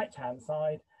on the right-hand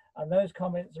side, and those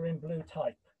comments are in blue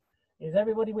type. Is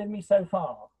everybody with me so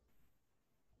far?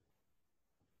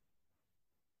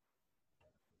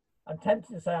 I'm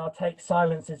tempted to say I'll take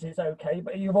silence as it's okay,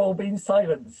 but you've all been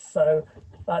silenced, so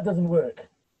that doesn't work.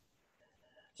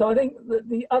 So I think that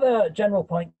the other general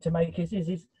point to make is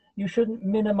you shouldn't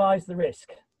minimize the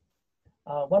risk.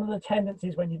 One of the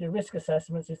tendencies when you do risk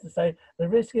assessments is to say the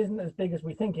risk isn't as big as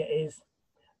we think it is,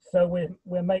 so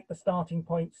we'll make the starting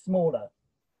point smaller.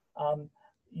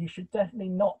 You should definitely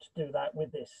not do that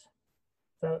with this.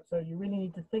 So you really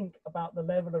need to think about the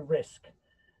level of risk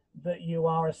that you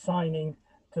are assigning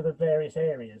to the various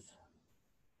areas.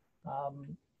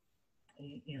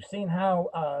 You've seen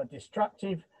how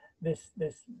destructive this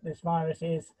virus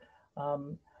is,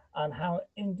 and how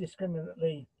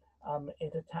indiscriminately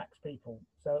it attacks people.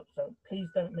 So please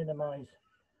don't minimize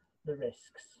the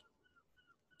risks.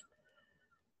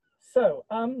 So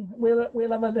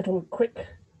we'll have a little quick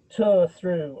tour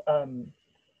through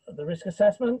the risk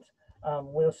assessment.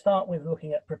 We'll start with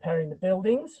looking at preparing the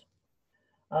buildings.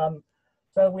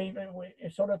 So we've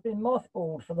sort of been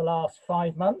mothballed for the last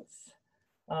 5 months.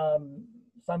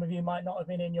 Some of you might not have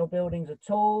been in your buildings at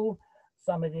all.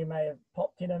 Some of you may have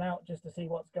popped in and out just to see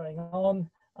what's going on.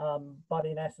 But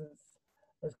in essence,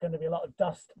 there's going to be a lot of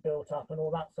dust built up and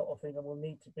all that sort of thing, and will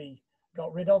need to be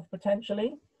got rid of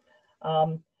potentially.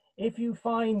 If you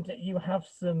find that you have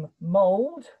some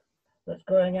mold that's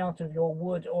growing out of your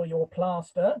wood or your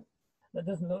plaster that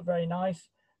doesn't look very nice,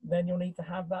 then you'll need to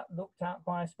have that looked at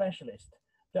by a specialist.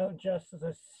 Don't just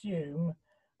assume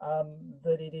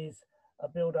that it is a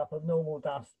build-up of normal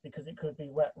dust, because it could be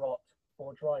wet rot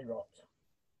or dry rot.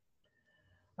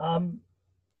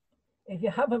 If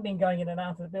you haven't been going in and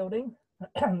out of the building,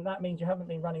 that means you haven't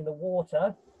been running the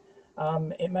water.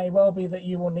 It may well be that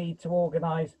you will need to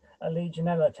organise a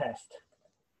Legionella test,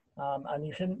 and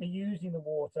you shouldn't be using the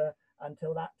water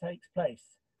until that takes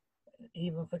place,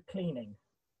 even for cleaning,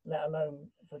 let alone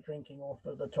for drinking or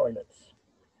for the toilets.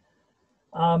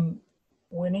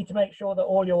 We need to make sure that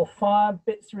all your fire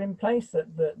bits are in place,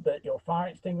 that your fire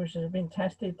extinguishers have been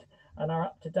tested and are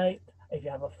up to date. If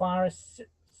you have a fire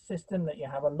system, that you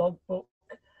have a logbook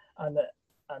and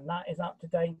that is up to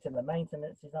date and the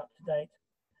maintenance is up to date.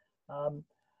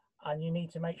 And you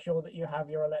need to make sure that you have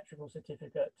your electrical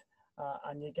certificate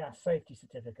and your gas safety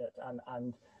certificate.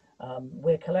 And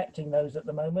we're collecting those at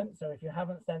the moment. So if you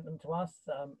haven't sent them to us,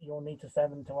 you'll need to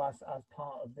send them to us as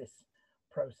part of this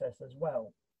process as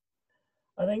well.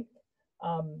 I think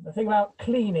the thing about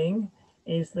cleaning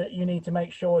is that you need to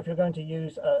make sure if you're going to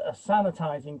use a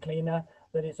sanitizing cleaner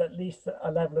that it's at least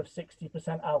a level of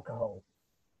 60% alcohol.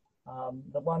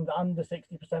 The ones under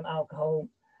 60% alcohol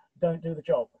don't do the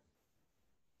job,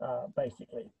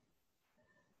 basically.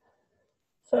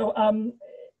 So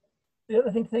the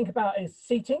other thing to think about is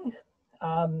seating.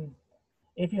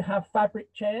 If you have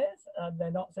fabric chairs, they're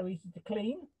not so easy to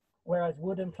clean, whereas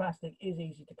wood and plastic is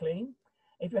easy to clean.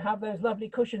 If you have those lovely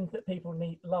cushions that people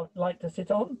like to sit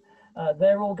on,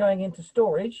 they're all going into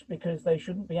storage because they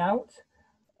shouldn't be out.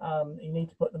 You need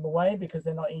to put them away because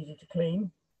they're not easy to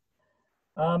clean.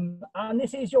 And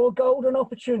this is your golden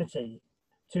opportunity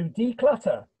to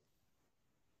declutter.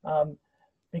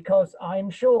 Because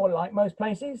I'm sure, like most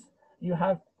places, you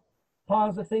have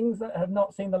piles of things that have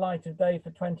not seen the light of day for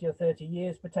 20 or 30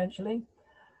 years potentially.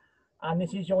 And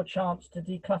this is your chance to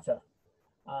declutter.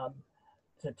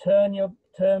 To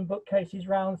turn bookcases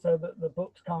round so that the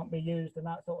books can't be used and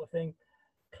that sort of thing.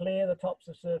 Clear the tops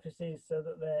of surfaces so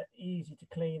that they're easy to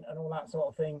clean and all that sort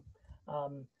of thing.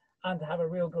 And to have a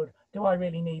real good, do I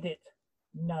really need it?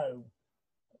 No.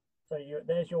 So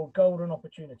there's your golden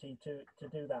opportunity to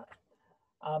do that.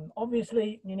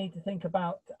 Obviously, you need to think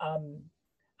about how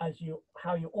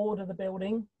you order the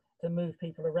building to move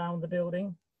people around the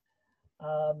building.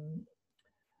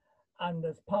 And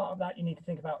as part of that, you need to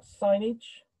think about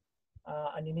signage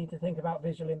and you need to think about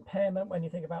visual impairment when you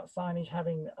think about signage,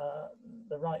 having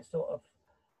the right sort of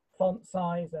font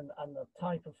size and the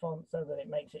type of font so that it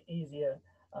makes it easier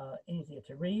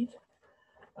to read.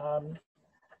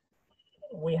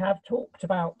 We have talked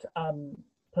about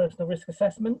personal risk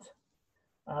assessment,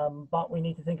 but we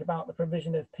need to think about the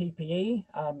provision of PPE.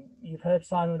 You've heard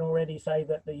Simon already say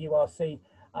that the URC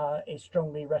is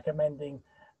strongly recommending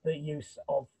the use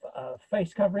of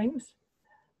face coverings.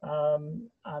 And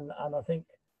I think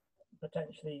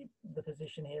potentially the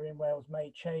position here in Wales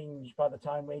may change by the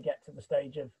time we get to the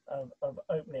stage of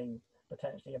opening,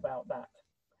 potentially about that.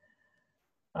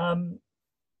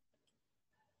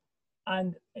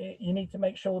 And you need to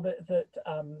make sure that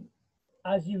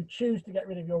as you choose to get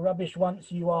rid of your rubbish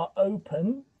once you are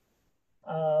open,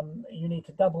 you need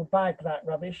to double bag that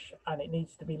rubbish and it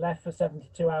needs to be left for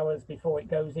 72 hours before it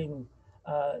goes in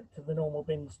to the normal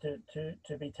bins to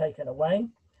be taken away.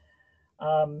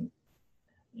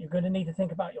 You're going to need to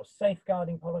think about your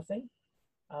safeguarding policy,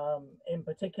 in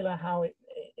particular how it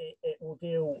will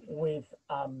deal with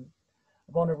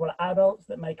vulnerable adults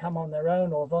that may come on their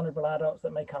own or vulnerable adults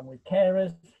that may come with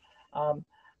carers,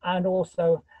 and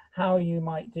also how you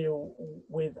might deal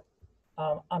with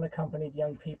unaccompanied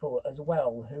young people as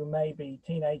well, who may be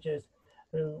teenagers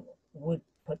who would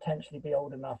potentially be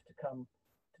old enough to come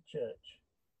to church.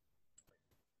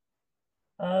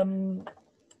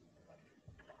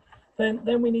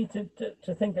 Then we need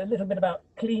to think a little bit about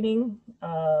cleaning,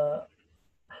 how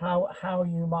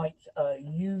you might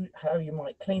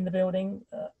clean the building,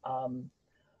 and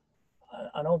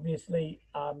obviously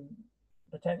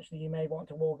potentially you may want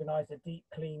to organize a deep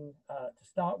clean to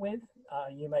start with.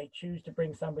 You may choose to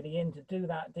bring somebody in to do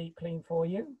that deep clean for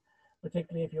you,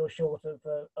 particularly if you're short of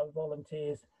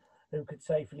volunteers who could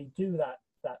safely do that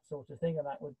sort of thing, and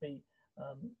that would be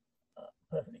a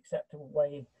perfectly acceptable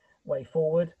way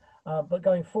forward. But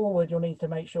going forward, you'll need to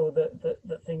make sure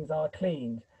that things are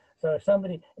cleaned. So if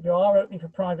you are opening for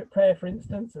private prayer, for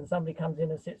instance, and somebody comes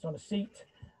in and sits on a seat,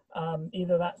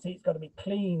 either that seat's got to be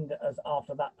cleaned as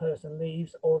after that person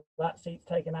leaves, or that seat's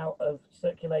taken out of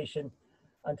circulation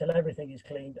until everything is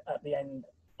cleaned at the end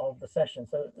of the session.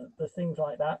 So there's things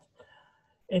like that.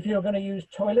 If you're going to use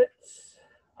toilets,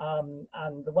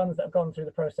 and the ones that have gone through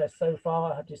the process so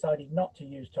far have decided not to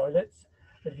use toilets,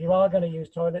 but if you are going to use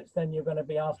toilets, then you're going to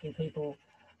be asking people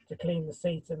to clean the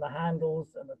seats and the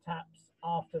handles and the taps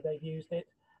after they've used it,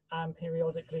 and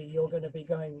periodically you're going to be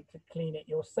going to clean it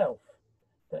yourself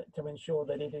to ensure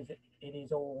that it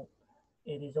is all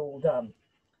done.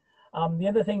 The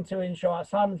other thing to ensure,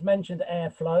 Simon's mentioned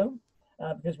airflow,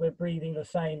 because we're breathing the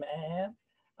same air,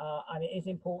 and it is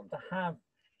important to have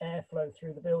airflow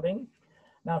through the building.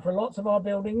 Now, for lots of our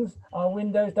buildings, our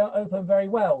windows don't open very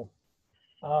well.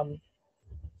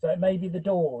 So it may be the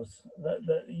doors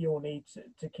that you'll need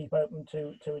to keep open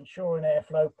to ensure an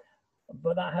airflow,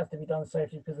 but that has to be done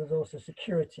safely because there's also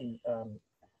security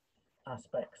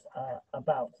aspects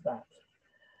about that.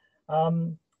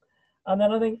 And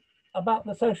then I think about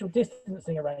the social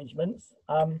distancing arrangements,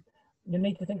 you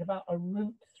need to think about a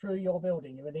route through your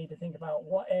building. You need to think about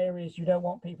what areas you don't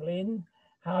want people in,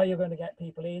 how you're going to get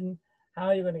people in,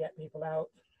 how you're going to get people out,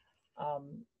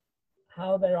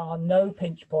 how there are no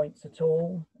pinch points at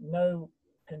all, no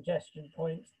congestion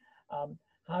points,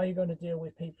 how you're going to deal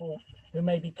with people who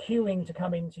may be queuing to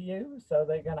come into you, so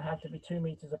they're going to have to be 2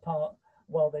 meters apart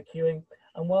while they're queuing,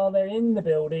 and while they're in the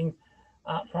building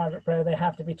at private prayer, they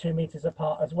have to be 2 meters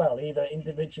apart as well, either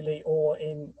individually or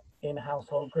in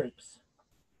household groups.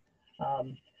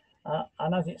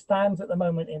 And as it stands at the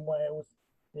moment in Wales,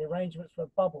 the arrangements for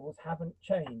bubbles haven't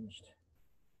changed.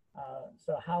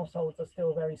 So households are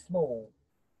still very small.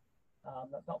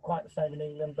 That's not quite the same in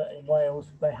England, but in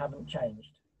Wales, they haven't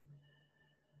changed.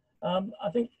 I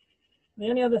think the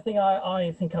only other thing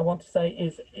I think I want to say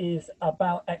is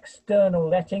about external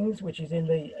lettings, which is in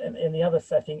the other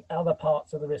setting, other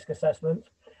parts of the risk assessment.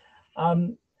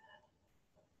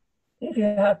 If you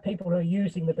have people who are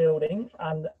using the building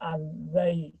and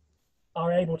they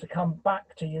are able to come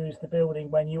back to use the building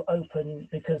when you open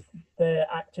because their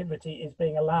activity is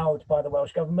being allowed by the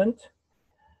Welsh Government,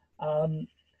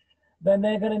 then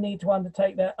they're going to need to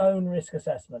undertake their own risk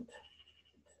assessment.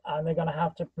 And they're going to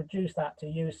have to produce that to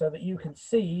you so that you can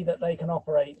see that they can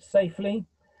operate safely,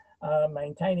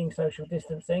 maintaining social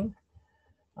distancing.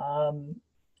 And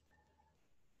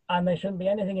there shouldn't be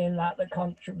anything in that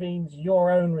contravenes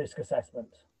your own risk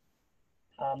assessment.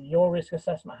 Your risk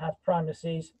assessment has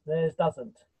premises, theirs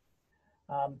doesn't.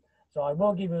 So I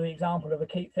will give you the example of a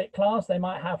keep fit class. They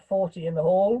might have 40 in the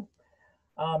hall.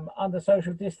 Under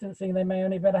social distancing, they may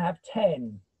only better have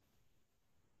 10.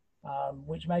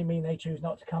 Which may mean they choose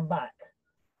not to come back.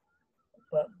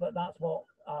 But that's what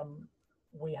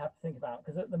we have to think about,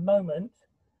 because at the moment,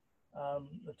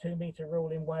 the 2 meter rule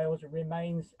in Wales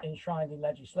remains enshrined in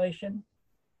legislation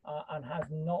and has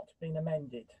not been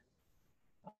amended.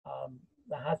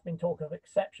 There has been talk of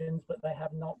exceptions, but they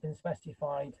have not been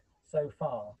specified so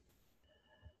far.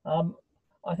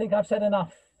 I think I've said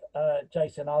enough,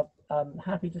 Jason. I'm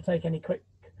happy to take any quick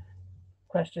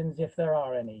questions if there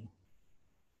are any.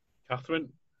 Catherine?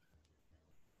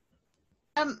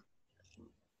 I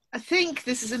think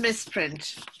this is a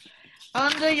misprint.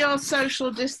 Under your social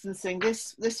distancing,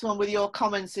 this one with your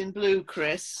comments in blue,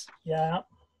 Chris. Yeah.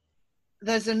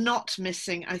 There's a not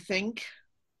missing, I think.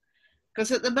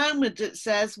 Because at the moment it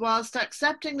says, whilst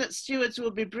accepting that stewards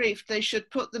will be briefed, they should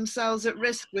put themselves at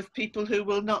risk with people who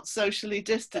will not socially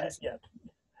distance. Yeah.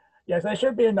 Yes, there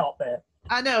should be a not there.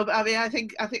 I know, but I mean, I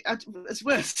think it's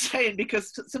worth saying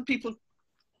because some people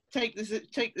take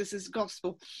this as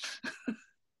gospel.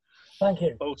 Thank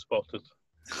you. Both spotted.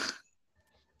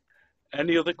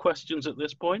 Any other questions at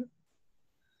this point?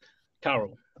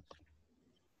 Carol.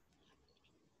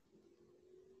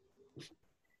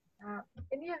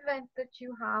 In the event that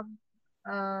you have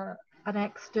an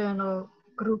external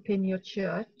group in your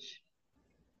church,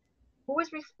 who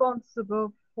is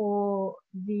responsible for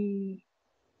the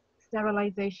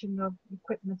sterilization of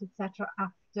equipment, etc.,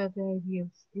 after their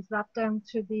use? Is that down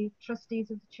to the trustees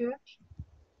of the church?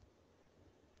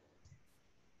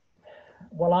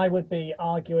 Well, I would be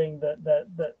arguing that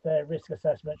their risk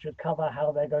assessment should cover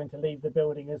how they're going to leave the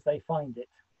building as they find it.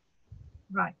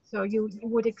 Right, so you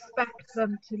would expect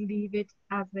them to leave it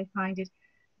as they find it.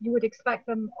 You would expect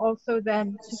them also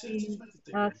then to be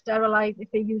sterilized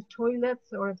if they use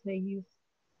toilets or if they use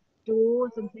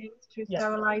doors and things to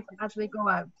sterilize as they go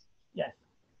out. Yes.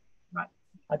 Right.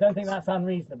 I don't think that's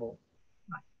unreasonable.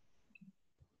 Right.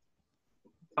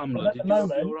 Pamela, did you have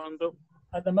your hand up?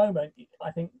 At the moment,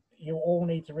 I think you all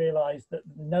need to realise that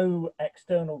no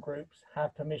external groups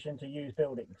have permission to use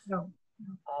buildings. No.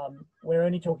 We're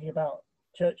only talking about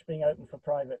church being open for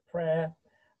private prayer,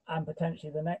 and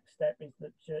potentially the next step is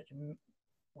that church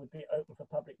would be open for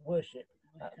public worship.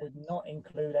 That would not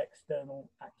include external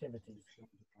activities.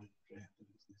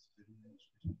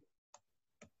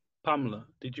 Pamela,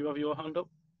 did you have your hand up?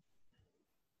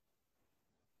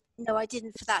 No, I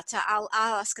didn't for that. I'll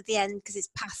ask at the end because it's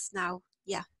past now.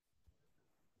 Yeah.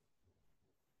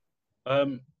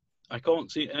 I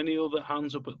can't see any other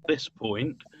hands up at this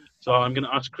point, so I'm going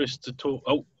to ask Chris to talk.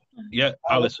 Oh, yeah,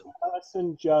 Alison.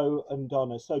 Alison, Joe, and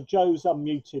Donna. So Joe's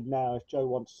unmuted now. If Joe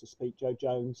wants to speak, Joe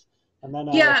Jones, and then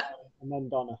yeah, Alison, and then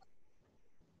Donna.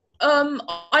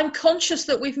 I'm conscious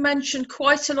that we've mentioned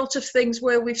quite a lot of things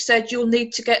where we've said you'll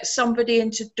need to get somebody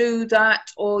in to do that,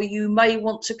 or you may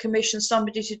want to commission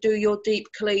somebody to do your deep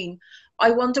clean.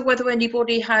 I wonder whether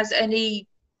anybody has any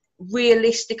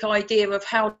realistic idea of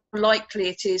how likely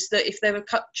it is that if there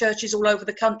are churches all over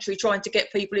the country trying to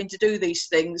get people in to do these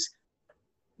things,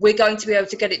 we're going to be able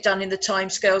to get it done in the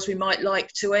timescales we might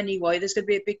like to anyway. There's going to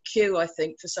be a big queue, I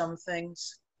think, for some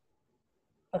things.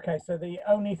 Okay, so the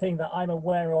only thing that I'm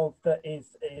aware of that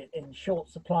is in short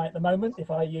supply at the moment,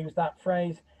 if I use that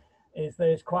phrase, is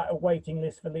there's quite a waiting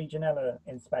list for Legionella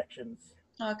inspections.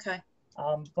 Okay.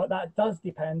 But that does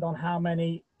depend on how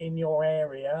many in your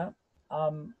area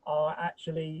are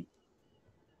actually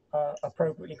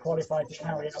appropriately qualified to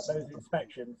carry out those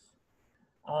inspections.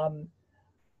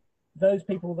 Those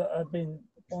people that have been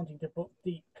wanting to book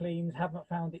deep cleans haven't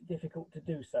found it difficult to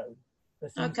do so.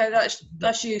 Okay,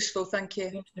 that's useful, thank you.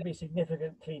 There seems to be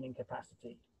significant cleaning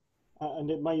capacity.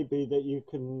 And it may be that you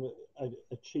can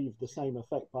achieve the same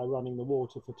effect by running the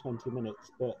water for 20 minutes,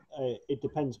 but it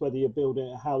depends whether you're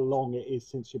building, how long it is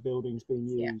since your building's been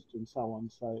used, and so on.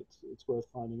 So it's worth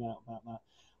finding out about that.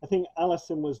 I think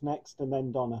Alison was next, and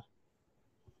then Donna.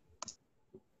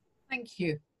 Thank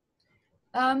you.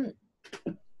 When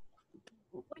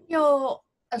you're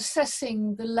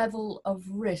assessing the level of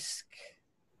risk,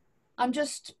 I'm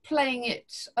just playing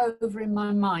it over in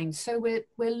my mind. So we're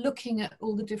looking at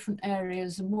all the different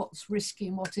areas and what's risky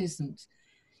and what isn't,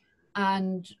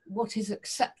 and what is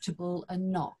acceptable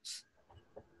and not.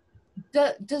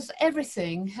 Does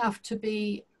everything have to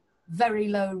be very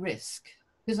low risk?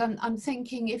 Because I'm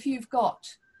thinking if you've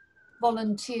got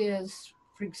volunteers,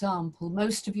 for example,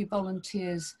 most of your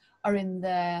volunteers are in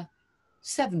their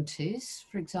 70s,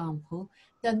 for example,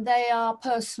 then they are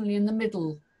personally in the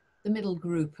middle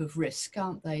group of risk,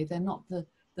 aren't they? They're not the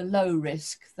low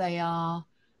risk, they are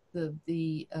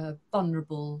the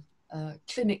vulnerable,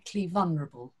 clinically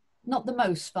vulnerable, not the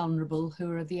most vulnerable,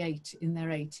 who are in their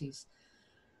 80s.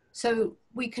 So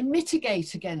we can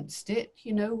mitigate against it,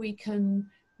 you know, we can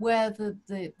wear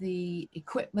the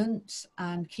equipment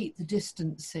and keep the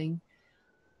distancing.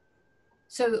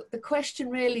 So the question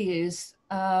really is,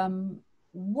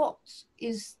 what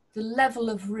is the level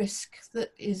of risk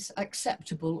that is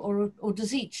acceptable, or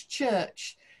does each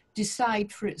church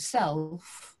decide for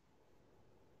itself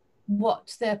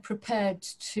what they're prepared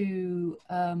to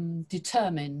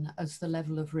determine as the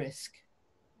level of risk?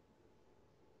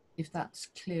 If that's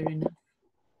clear enough.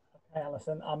 Okay,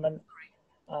 Alison.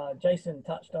 Jason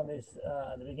touched on this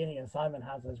at the beginning, and Simon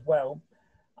has as well.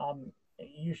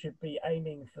 You should be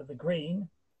aiming for the green,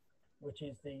 which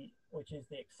is the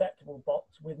acceptable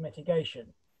box with mitigation.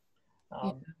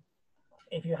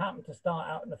 If you happen to start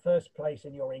out in the first place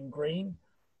and you're in green,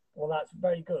 well, that's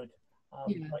very good.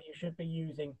 But you should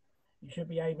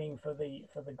be aiming for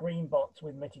the green box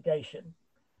with mitigation.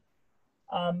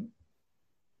 And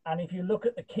if you look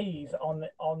at the keys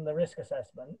on the risk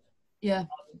assessment,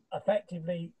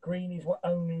 effectively green is the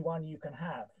only one you can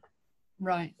have,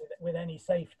 right, with any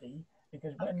safety,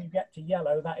 because when you get to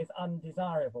yellow, that is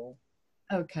undesirable.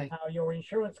 Okay. Now, your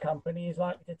insurance company is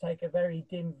likely to take a very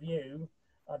dim view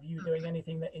of you doing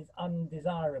anything that is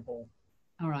undesirable.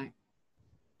 All right.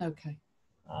 Okay.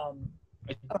 All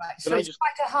right. So it's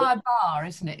quite a high bar,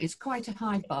 isn't it? It's quite a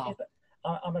high bar.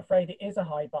 I'm afraid it is a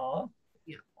high bar.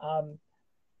 Yeah.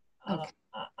 Okay.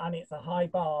 And it's a high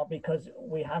bar because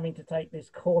we're having to take this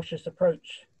cautious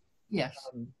approach. Yes.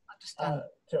 Understand.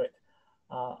 To it.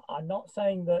 I'm not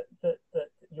saying that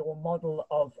your model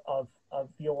of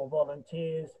your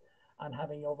volunteers and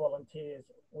having your volunteers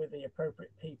with the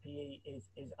appropriate PPE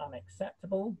is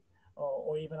unacceptable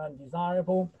or even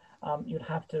undesirable. You'd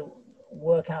have to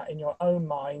work out in your own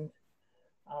mind,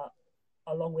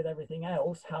 along with everything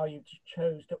else, how you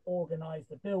chose to organize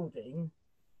the building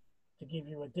to give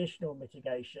you additional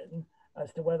mitigation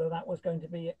as to whether that was going to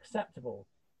be acceptable.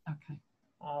 Okay.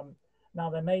 Now,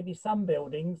 there may be some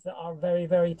buildings that are very,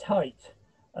 very tight,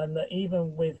 and that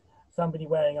even with somebody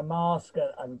wearing a mask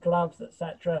and gloves,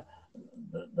 etc.,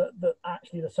 that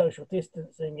actually the social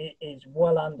distancing is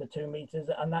well under 2 meters,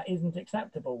 and that isn't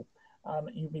acceptable.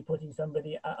 You'd be putting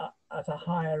somebody at a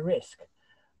higher risk.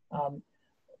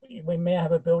 We may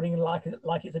have a building like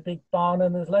it's a big barn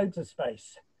and there's loads of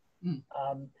space.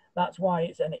 That's why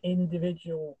it's an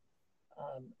individual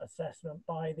assessment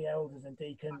by the elders and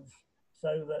deacons,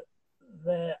 so that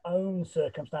their own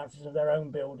circumstances of their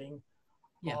own building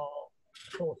are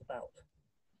thought about.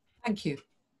 Thank you.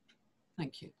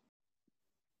 Thank you.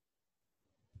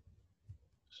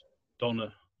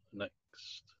 Donna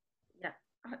next. Yeah.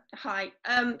 Hi.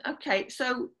 Okay,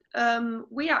 so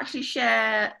we actually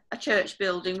share a church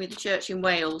building with a church in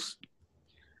Wales,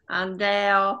 and they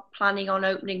are planning on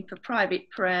opening for private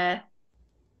prayer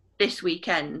this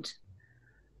weekend.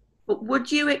 But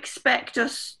would you expect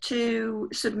us to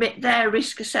submit their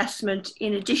risk assessment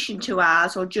in addition to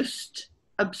ours, or just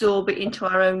absorb it into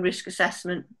our own risk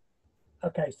assessment?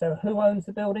 Okay, so who owns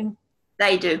the building?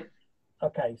 They do.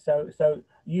 Okay, so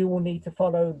you will need to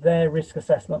follow their risk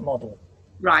assessment model.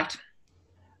 Right.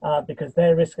 Because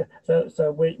their risk,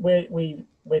 so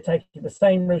we're taking the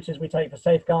same route as we take for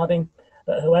safeguarding,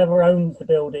 that whoever owns the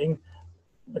building,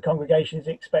 the congregation is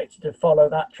expected to follow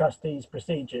that trustee's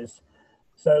procedures.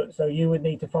 So you would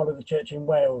need to follow the Church in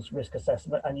Wales risk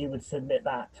assessment, and you would submit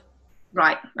that.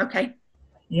 Right. Okay.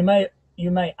 You may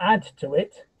add to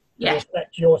it to Yes.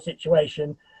 reflect your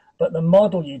situation, but the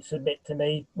model you'd submit to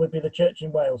me would be the Church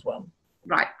in Wales one.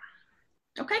 Right.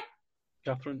 Okay.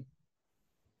 Catherine?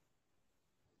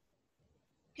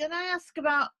 Can I ask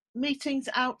about meetings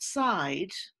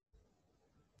outside?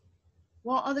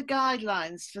 What are the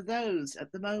guidelines for those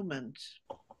at the moment?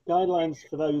 Guidelines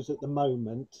for those at the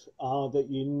moment are that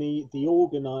the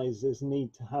organisers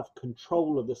need to have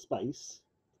control of the space.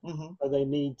 Mm-hmm. So they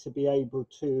need to be able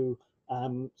to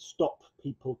stop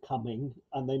people coming,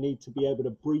 and they need to be able to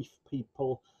brief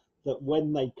people that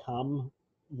when they come,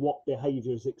 what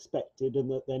behaviour is expected, and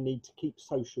that they need to keep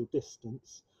social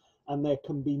distance. And there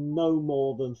can be no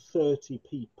more than 30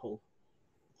 people,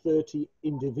 30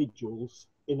 individuals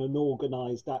in an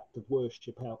organised act of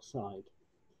worship outside.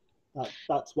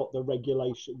 That's what the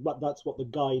regulation, but that's what the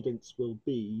guidance will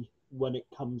be when it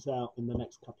comes out in the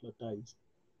next couple of days.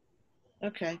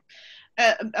 Okay.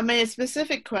 I mean, a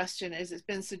specific question is, it's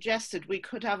been suggested we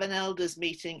could have an elders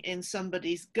meeting in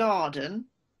somebody's garden,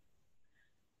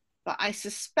 but I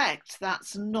suspect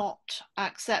that's not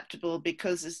acceptable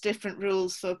because there's different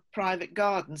rules for private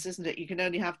gardens, isn't it? You can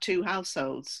only have 2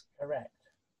 households. Correct.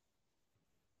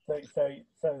 But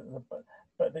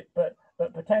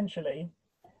potentially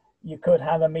you could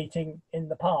have a meeting in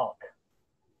the park.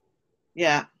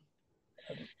 Yeah.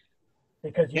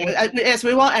 Because yes,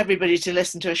 we want everybody to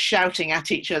listen to us shouting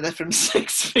at each other from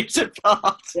 6 feet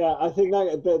apart. Yeah, I think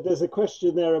that there's a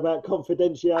question there about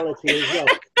confidentiality as well.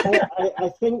 I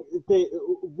think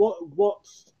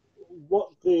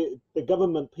what the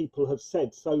government people have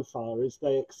said so far is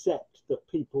they accept that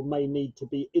people may need to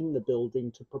be in the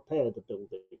building to prepare the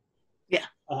building. Yeah.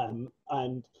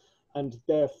 And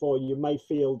therefore you may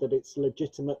feel that it's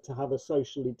legitimate to have a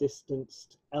socially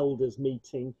distanced elders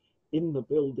meeting in the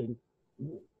building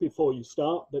before you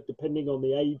start, but depending on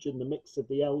the age and the mix of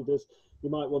the elders, you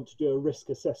might want to do a risk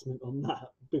assessment on that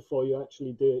before you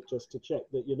actually do it, just to check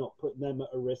that you're not putting them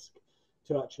at a risk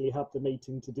to actually have the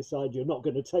meeting to decide you're not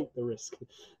going to take the risk,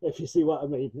 if you see what I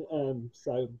mean.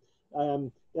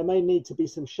 There may need to be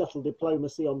some shuttle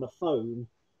diplomacy on the phone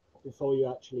before you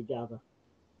actually gather.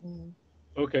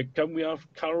 Okay, can we have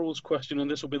Carol's question, and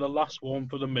this will be the last one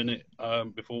for the minute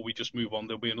before we just move on.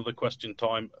 There'll be another question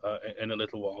time in a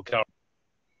little while. Carol.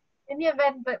 In the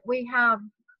event that we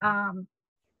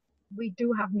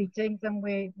do have meetings and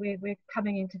we're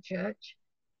coming into church,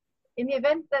 in the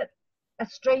event that a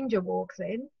stranger walks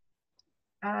in,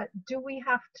 do we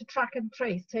have to track and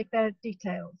trace, take their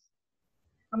details?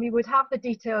 And we would have the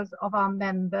details of our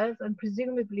members, and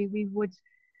presumably we would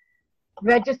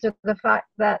register the fact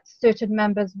that certain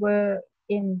members were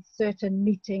in certain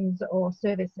meetings or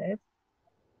services.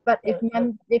 But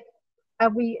are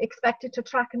we expected to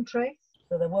track and trace?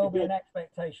 So there will be an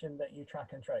expectation that you track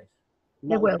and trace.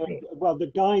 There will be. Well, the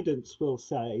guidance will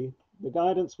say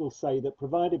that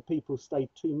provided people stay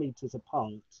 2 meters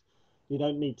apart, you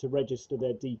don't need to register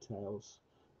their details.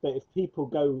 But if people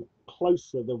go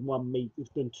closer than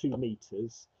 2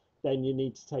 meters, then you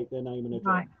need to take their name and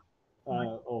address.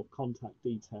 Right. Or contact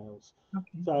details.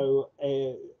 Okay. So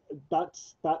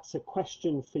that's a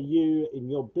question for you in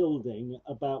your building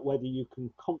about whether you can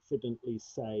confidently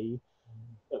say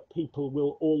that people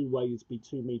will always be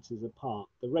 2 meters apart.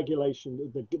 The regulation,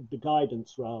 the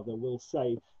guidance rather, will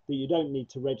say that you don't need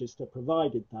to register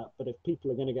provided that, but if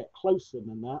people are going to get closer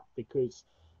than that because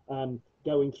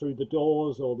going through the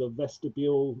doors or the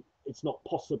vestibule, it's not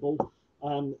possible,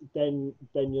 then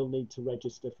you'll need to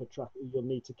register for track. You'll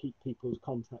need to keep people's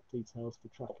contact details for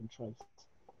track and trace.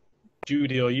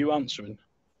 Judy, are you answering?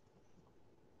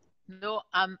 No,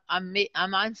 I'm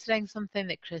answering something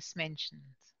that Chris mentioned,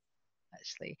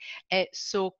 actually.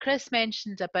 So Chris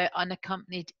mentioned about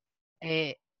unaccompanied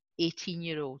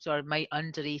 18-year-olds or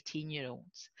under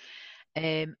 18-year-olds.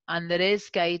 And there is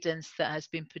guidance that has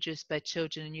been produced by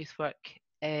Children and Youth Work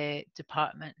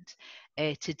Department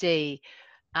today,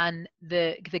 And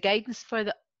the guidance for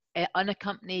the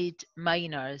unaccompanied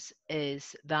minors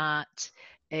is that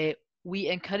we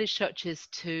encourage churches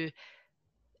to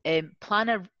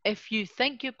plan if you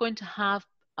think you're going to have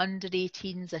under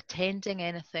 18s attending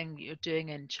anything you're doing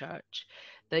in church,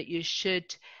 that you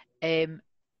should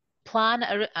plan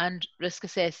and risk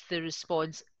assess the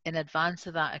response in advance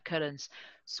of that occurrence.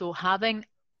 So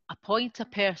appoint a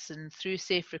person through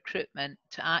safe recruitment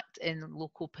to act in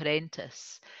local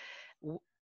parentis,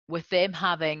 with them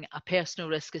having a personal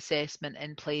risk assessment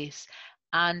in place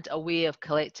and a way of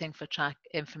collecting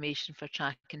information for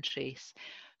track and trace.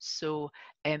 So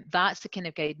that's the kind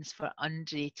of guidance for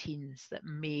under 18s that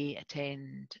may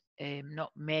attend.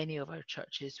 Not many of our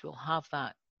churches will have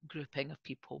that grouping of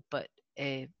people, but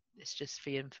it's just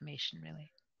for your information,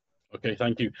 really. Okay,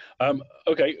 thank you.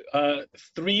 Okay,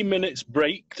 3 minutes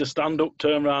break to stand up,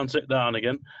 turn around, sit down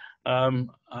again. And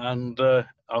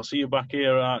I'll see you back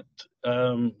here at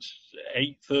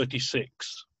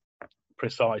 8:36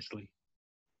 precisely.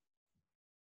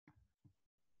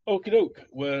 Okie doke,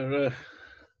 we're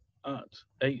at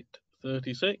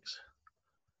 8:36.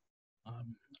 I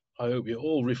hope you're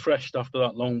all refreshed after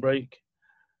that long break.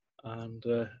 And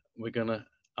we're going to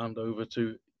hand over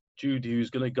to Judy, who's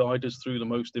going to guide us through the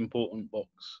most important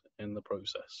box in the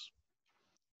process.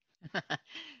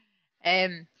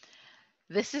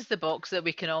 This is the box that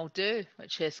we can all do,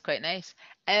 which is quite nice.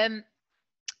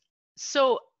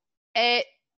 So in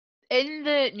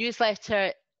the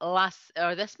newsletter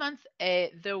this month,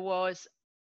 there was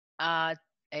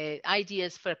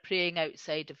ideas for praying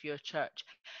outside of your church.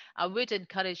 I would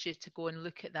encourage you to go and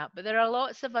look at that, but there are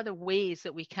lots of other ways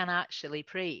that we can actually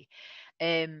pray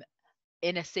in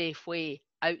a safe way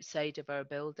outside of our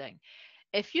building.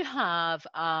 If you have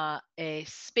a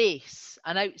space,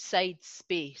 an outside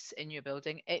space in your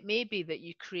building, it may be that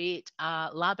you create a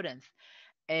labyrinth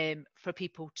for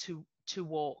people to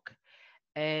walk.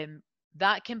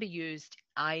 That can be used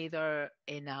either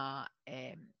in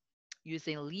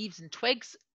using leaves and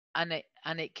twigs, and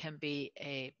it can be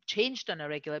changed on a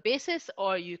regular basis,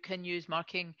 or you can use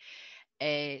marking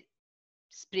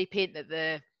spray paint that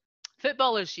the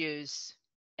footballers use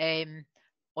on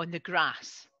the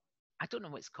grass. I don't know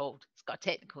what it's called. It's got a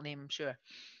technical name, I'm sure.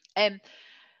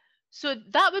 So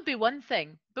that would be one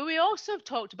thing. But we also have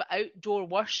talked about outdoor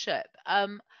worship.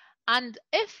 And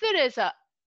if there is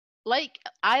like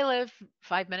I live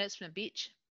 5 minutes from the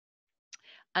beach,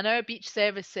 and our beach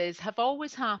services have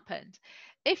always happened.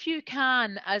 If you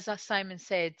can, as Simon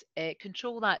said,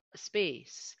 control that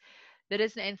space, there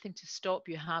isn't anything to stop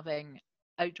you having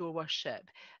outdoor worship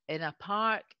in a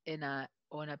park,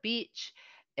 on a beach,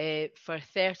 for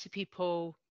 30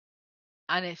 people.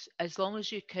 And as long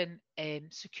as you can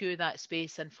secure that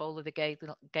space and follow the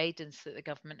guidance that the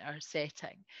government are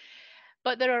setting.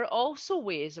 But there are also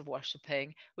ways of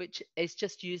worshipping, which is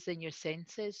just using your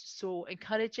senses. So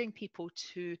encouraging people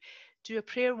to do a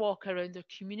prayer walk around their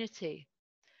community,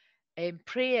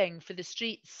 praying for the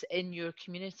streets in your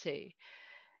community,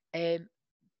 having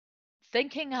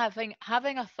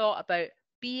a thought about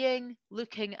being,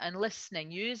 looking and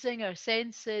listening, using our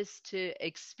senses to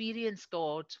experience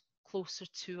God closer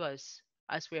to us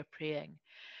as we're praying.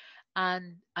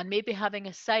 And maybe having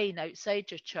a sign outside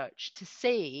your church to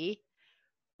say,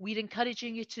 we're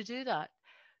encouraging you to do that.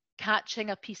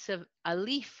 Catching a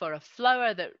leaf or a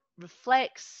flower that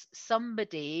reflects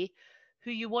somebody who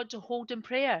you want to hold in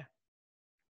prayer.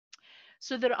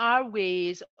 So there are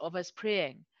ways of us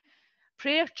praying.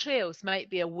 Prayer trails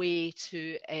might be a way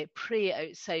to pray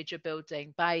outside your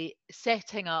building by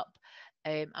setting up,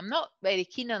 I'm not very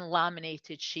keen on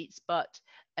laminated sheets, but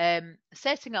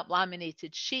setting up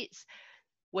laminated sheets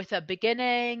with a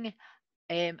beginning,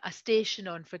 a station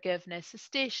on forgiveness, a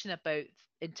station about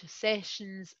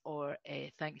intercessions or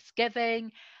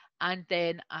thanksgiving, and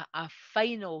then a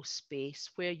final space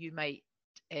where you might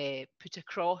put a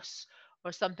cross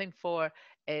or something for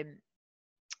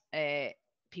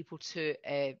people to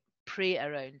pray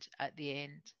around at the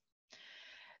end.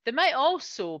 There might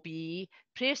also be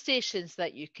prayer stations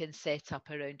that you can set up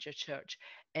around your church.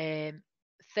 There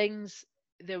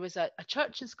was a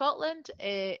church in Scotland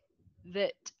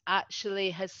that actually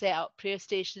has set up prayer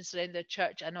stations around their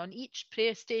church, and on each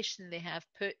prayer station they have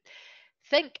put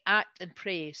think, act and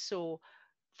pray. So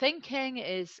thinking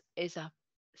is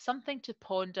something to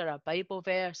ponder, a Bible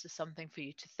verse is something for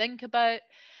you to think about.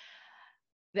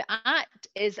 The act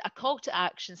is a call to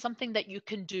action, something that you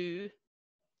can do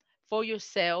for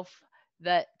yourself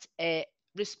that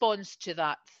responds to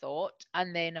that thought,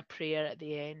 and then a prayer at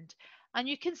the end. And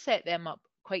you can set them up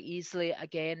quite easily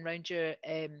again around your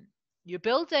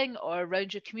building or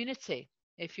around your community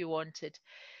if you wanted.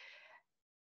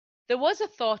 there was a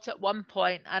thought at one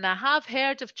point, and I have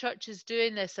heard of churches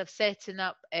doing this, of setting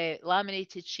up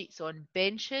laminated sheets on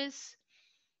benches.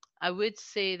 I would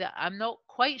say that I'm not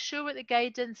quite sure what the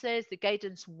guidance is. The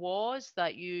guidance was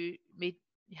that you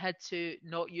had to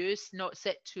not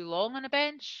sit too long on a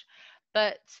bench,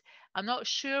 but I'm not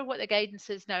sure what the guidance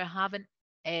is now. I haven't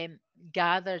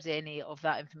gathered any of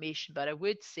that information, but I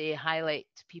would say highlight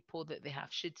to people that they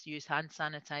should use hand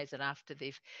sanitizer after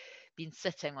they've been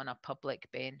sitting on a public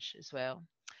bench as well.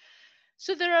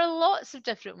 So there are lots of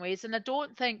different ways, and I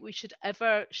don't think we should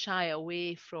ever shy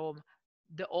away from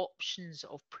the options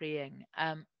of praying.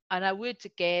 And I would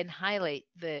again highlight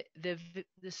the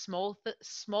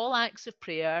small acts of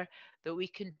prayer that we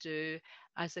can do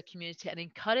as a community, and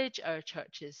encourage our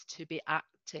churches to be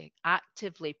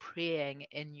actively praying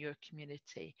in your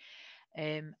community.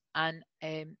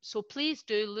 So please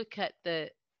do look at the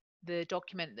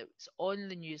document that's on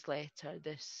the newsletter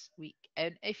this week.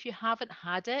 And if you haven't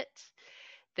had it,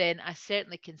 then I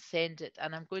certainly can send it.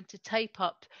 And I'm going to type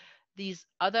up these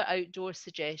other outdoor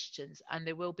suggestions, and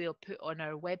they will be put on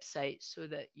our website so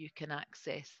that you can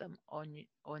access them on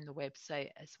the website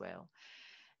as well.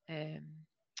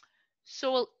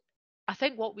 So I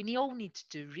think what we all need to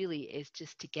do really is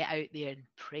just to get out there and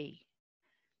pray.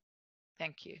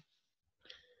 Thank you.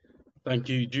 Thank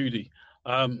you, Judy.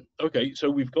 Okay,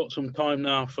 so we've got some time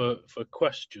now for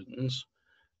questions.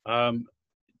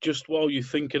 Just while you're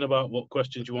thinking about what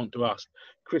questions you want to ask,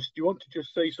 Chris, do you want to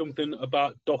just say something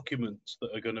about documents that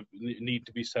are going to need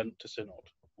to be sent to Synod?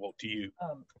 What do you?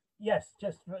 Yes,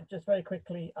 just very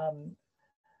quickly,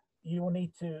 you will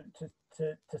need to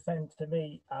send to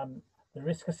me the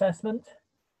risk assessment,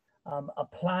 a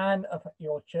plan of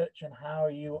your church and how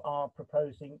you are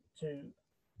proposing to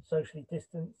socially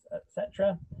distance,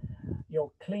 etc.,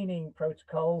 your cleaning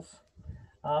protocols,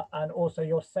 and also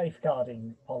your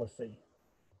safeguarding policy.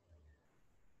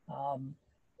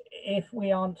 If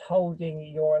we aren't holding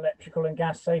your electrical and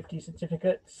gas safety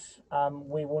certificates,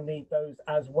 we will need those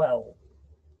as well.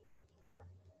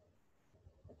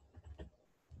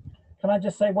 Can I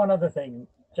just say one other thing,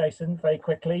 Jason, very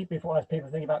quickly, before as people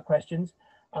think about questions,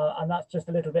 and that's just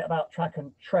a little bit about track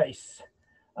and trace.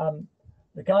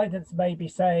 The guidance may be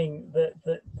saying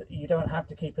that you don't have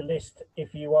to keep a list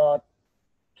if you are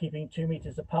keeping 2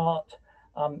 meters apart.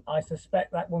 I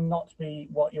suspect that will not be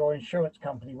what your insurance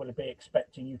company will be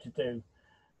expecting you to do.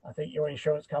 I think your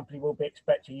insurance company will be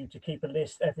expecting you to keep a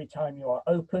list every time you are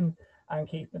open, and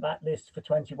keep that list for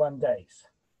 21 days.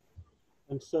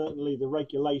 And certainly the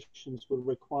regulations will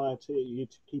require you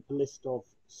to keep a list of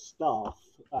staff.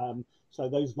 So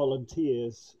those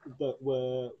volunteers that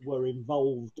were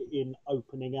involved in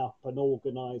opening up and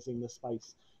organising the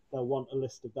space, they'll want a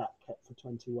list of that kept for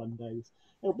 21 days.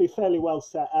 It'll be fairly well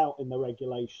set out in the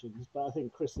regulations, but I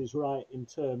think Chris is right in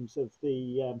terms of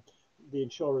the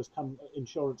insurance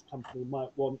company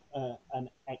might want an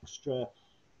extra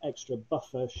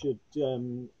buffer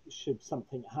should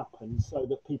something happen, so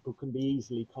that people can be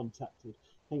easily contacted.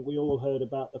 I think we all heard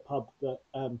about the pub that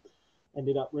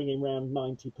ended up ringing around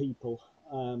 90 people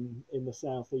in the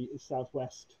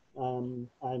southwest, and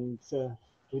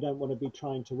we don't want to be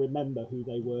trying to remember who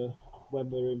they were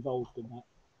when we're involved in that.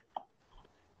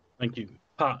 Thank you.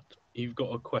 Pat, you've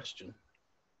got a question.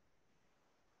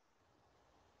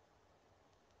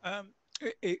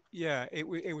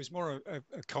 It was more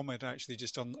a comment actually,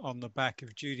 just on the back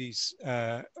of Judy's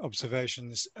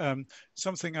observations.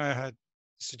 Something I had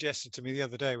suggested to me the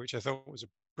other day, which I thought was a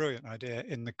brilliant idea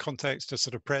in the context of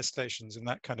sort of prayer stations and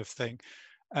that kind of thing,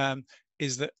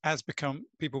 is that as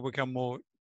people become more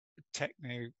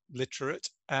techno literate,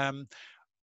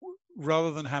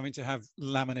 rather than having to have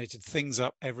laminated things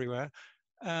up everywhere,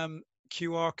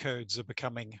 QR codes are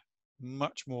becoming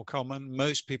much more common.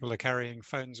 Most people are carrying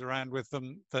phones around with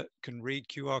them that can read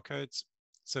QR codes.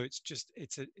 So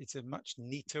it's a much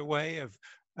neater way of,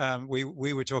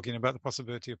 we were talking about the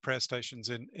possibility of prayer stations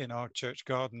in our church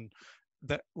garden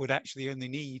that would actually only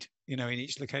need, in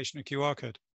each location a QR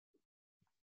code.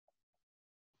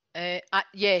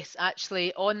 Yes,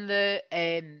 actually, on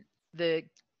the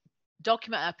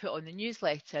document I put on the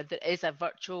newsletter, there is a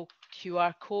virtual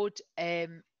QR code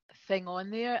thing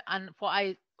on there, and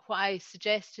what I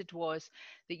suggested was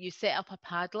that you set up a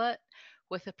Padlet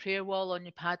with a prayer wall on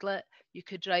your Padlet. You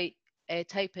could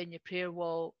type in your prayer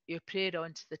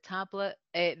onto the tablet,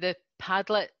 the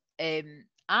Padlet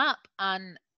app,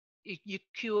 and your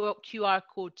QR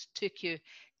code took you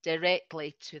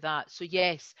directly to that. So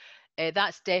yes,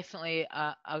 that's definitely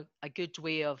a good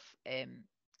way of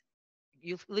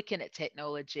you looking at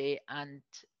technology and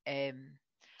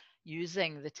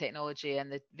using the technology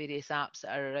and the various apps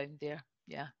that are around there.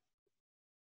 Yeah.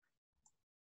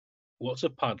 What's a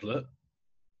Padlet?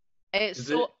 It's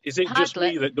Is it just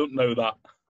me that don't know that?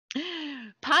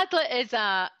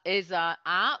 Padlet is a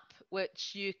app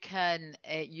which you can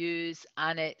use,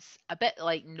 and it's a bit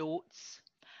like Notes.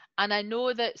 And I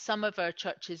know that some of our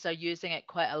churches are using it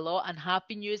quite a lot and have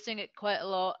been using it quite a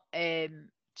lot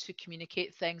to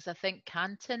communicate things. I think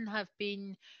Canton have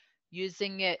been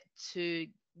using it to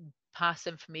pass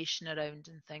information around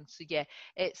and things. So yeah,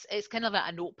 it's kind of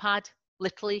like a notepad,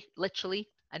 literally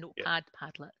a notepad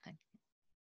Padlet thing.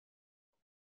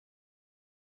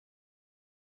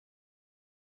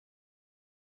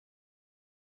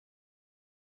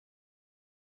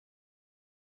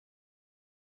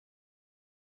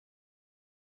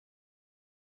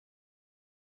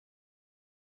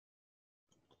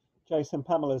 Jason,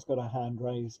 Pamela's got her hand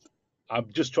raised.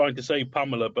 I'm just trying to say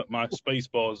Pamela, but my space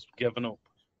bar's given up.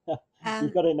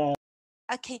 You've got it now.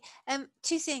 Okay,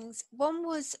 two things. One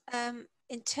was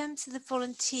in terms of the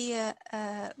volunteer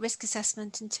risk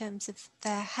assessment in terms of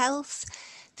their health.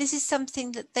 This is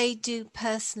something that they do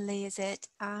personally, is it?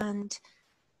 And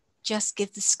just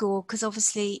give the score, because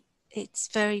obviously it's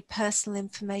very personal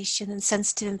information and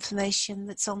sensitive information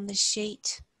that's on this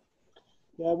sheet.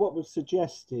 Yeah, what was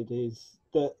suggested is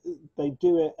that they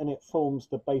do it and it forms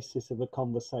the basis of a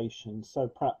conversation. So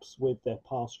perhaps with their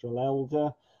pastoral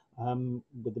elder,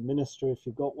 with the minister if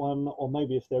you've got one, or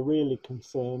maybe if they're really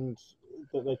concerned,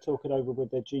 that they talk it over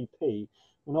with their GP.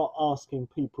 We're not asking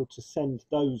people to send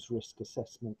those risk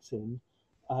assessments in.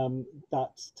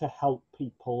 That's to help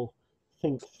people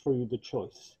think through the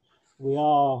choice. We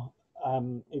are,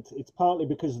 it's partly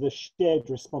because of the shared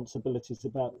responsibilities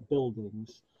about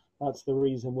buildings. That's the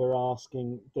reason we're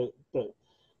asking that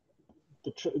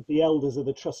the elders are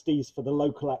the trustees for the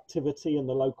local activity and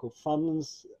the local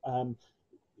funds.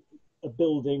 A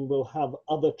building will have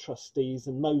other trustees,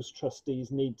 and those trustees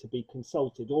need to be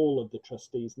consulted. All of the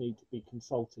trustees need to be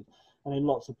consulted. And in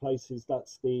lots of places,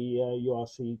 that's the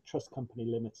URC Trust Company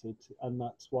Limited, and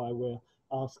that's why we're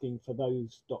asking for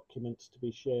those documents to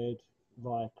be shared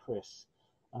via Chris,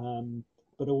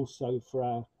 but also for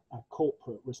our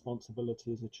corporate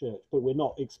responsibility as a church. But we're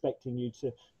not expecting you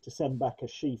to send back a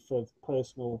sheaf of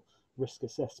personal risk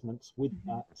assessments with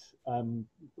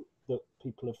that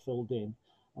people have filled in.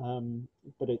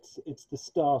 But it's the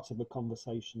start of a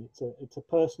conversation. It's a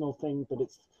personal thing, but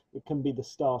it can be the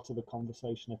start of a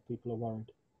conversation if people are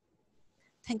worried.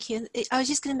 Thank you. I was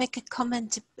just going to make a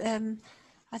comment.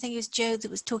 I think it was Joe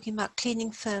that was talking about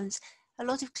cleaning firms. A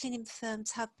lot of cleaning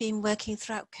firms have been working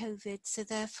throughout COVID, so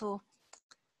therefore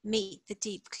meet the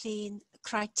deep clean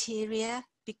criteria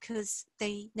because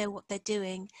they know what they're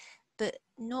doing, but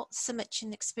not so much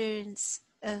in experience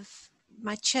of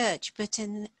my church, but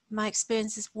in my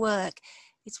experiences work.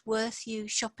 It's worth you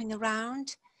shopping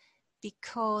around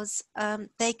because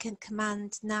they can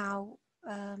command now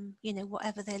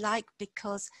whatever they like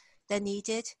because they're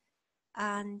needed.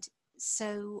 And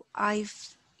so I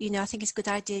think it's a good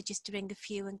idea just to ring a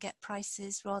few and get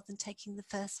prices rather than taking the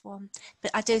first one.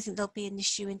 But I don't think there'll be an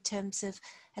issue in terms of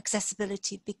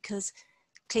accessibility because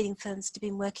cleaning firms have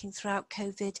been working throughout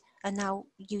COVID are now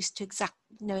used to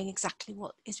knowing exactly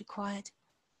what is required.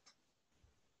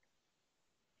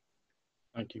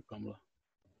 Thank you, Pamela.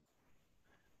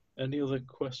 Any other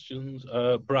questions?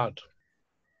 Brad.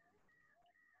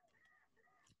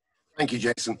 Thank you,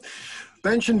 Jason.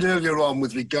 Mentioned earlier on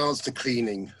with regards to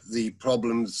cleaning, the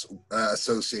problems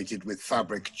associated with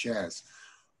fabric chairs.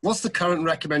 What's the current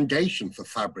recommendation for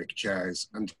fabric chairs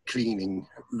and cleaning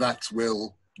that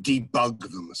will debug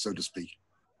them, so to speak?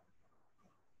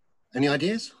 Any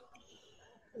ideas?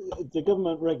 The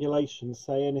government regulations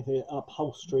say anything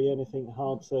upholstery, anything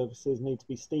hard surfaces need to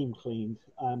be steam cleaned.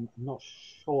 I'm not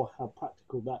sure how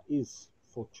practical that is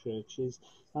for churches.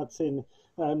 That's in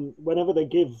whenever they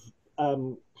give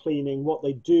cleaning, what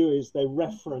they do is they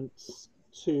reference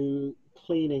to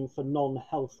cleaning for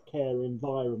non-healthcare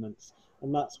environments,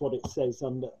 and that's what it says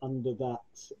under that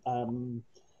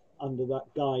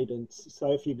guidance.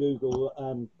 So if you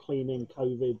Google cleaning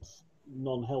COVID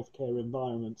non-healthcare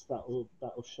environments, that will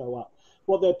show up.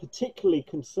 What they're particularly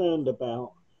concerned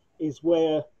about is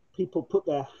where people put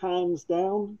their hands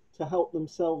down to help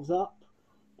themselves up.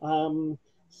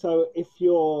 So if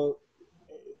you've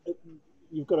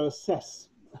got to assess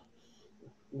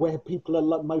where people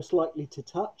are most likely to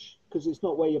touch, because it's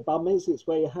not where your bum is, it's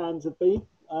where your hands have been.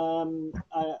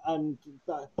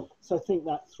 So think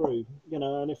that through,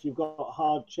 and if you've got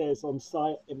hard chairs on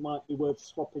site, it might be worth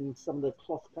swapping some of the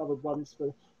cloth covered ones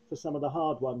for some of the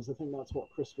hard ones. I think that's what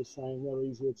Chris was saying, they're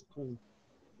easier to clean.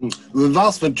 The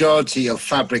vast majority of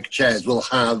fabric chairs will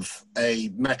have a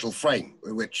metal frame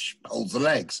which holds the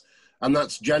legs. and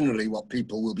that's generally what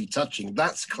people will be touching.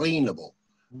 That's cleanable,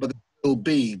 but there will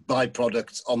be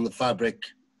byproducts on the fabric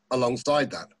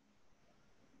alongside that.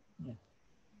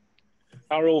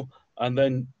 Carol, and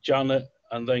then Janet,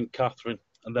 and then Catherine,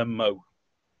 and then Mo.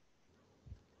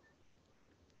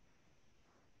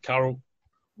 Carol.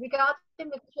 Regarding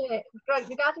the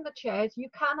chairs, you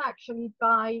can actually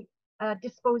buy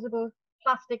disposable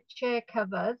plastic chair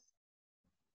covers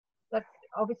that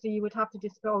obviously you would have to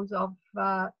dispose of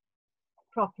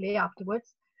properly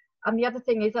afterwards. And the other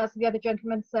thing is, as the other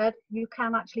gentleman said, you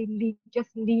can actually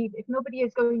just leave. If nobody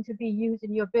is going to be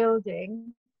using your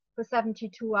building for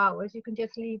 72 hours, you can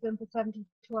just leave them for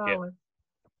 72 hours.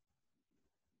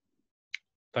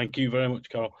 Thank you very much,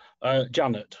 Carol.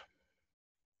 Janet.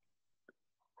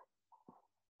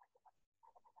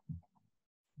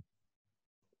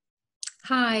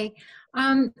 Hi,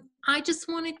 I just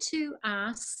wanted to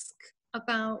ask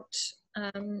about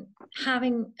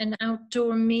having an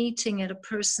outdoor meeting at a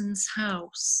person's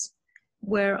house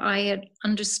where I had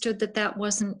understood that that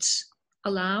wasn't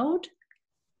allowed.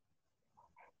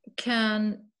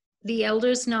 Can the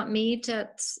elders not meet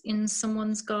in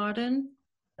someone's garden?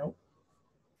 Nope.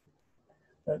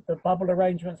 The bubble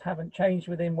arrangements haven't changed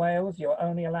within Wales. You're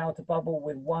only allowed to bubble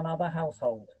with one other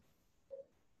household.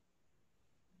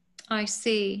 I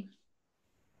see.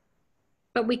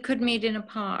 But we could meet in a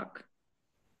park.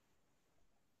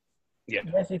 Yeah.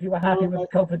 Yes, if you were happy with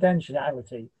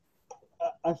confidentiality.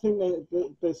 I think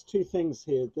that there's two things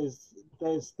here. There's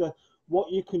the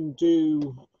what you can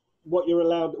do, what you're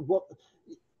allowed.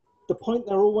 The point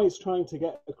they're always trying to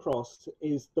get across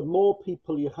is the more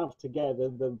people you have together,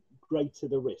 the greater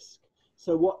the risk.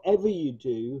 So whatever you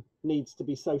do needs to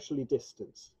be socially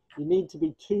distanced. You need to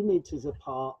be 2 meters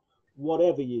apart,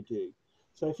 whatever you do.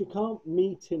 So if you can't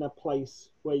meet in a place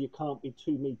where you can't be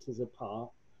 2 meters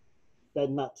apart,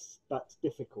 then that's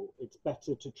difficult. It's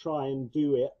better to try and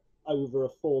do it over a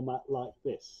format like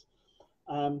this.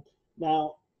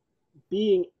 Now,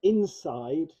 being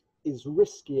inside is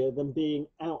riskier than being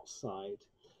outside.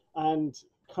 And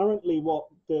currently what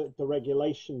the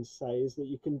regulations say is that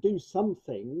you can do some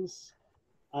things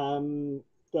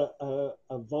that are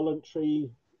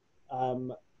voluntary,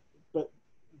 but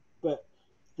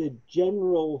the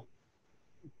general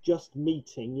just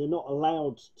meeting, you're not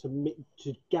allowed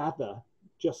to gather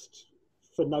just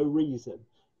for no reason.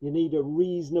 You need a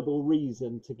reasonable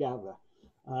reason to gather.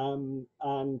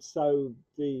 And so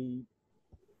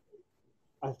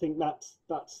I think that's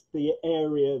the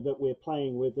area that we're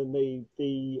playing with, and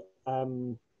the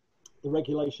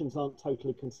regulations aren't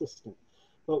totally consistent.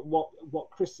 But what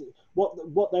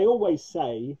they always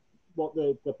say, what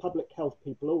the public health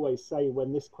people always say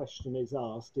when this question is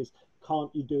asked is,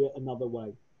 can't you do it another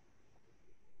way?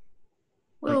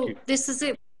 Well, this is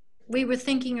it. We were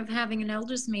thinking of having an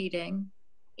elders meeting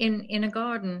in a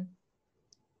garden.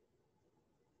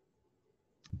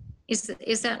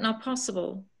 Is that not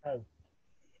possible? No.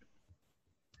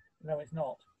 No, it's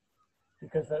not.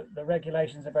 Because the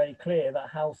regulations are very clear that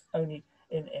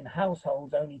in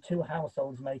households, only 2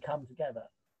 households may come together.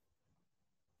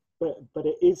 But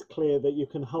it is clear that you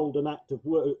can hold an act of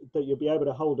that you'll be able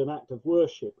to hold an act of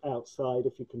worship outside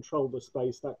if you control the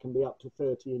space. That can be up to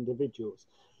 30 individuals,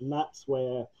 and that's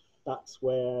where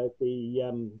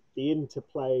the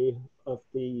interplay of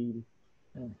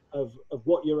of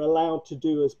what you're allowed to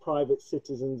do as private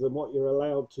citizens and what you're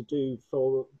allowed to do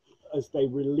as they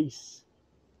release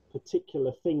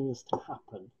particular things to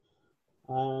happen.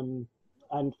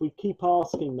 And we keep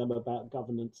asking them about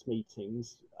governance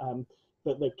meetings.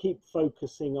 But they keep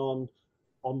focusing on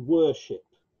worship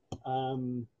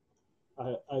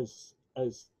as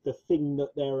the thing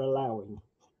that they're allowing.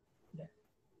 Yeah.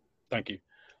 Thank you.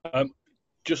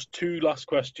 Just 2 last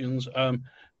questions.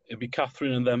 It'll be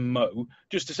Catherine and then Mo.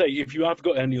 Just to say, if you have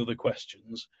got any other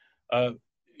questions,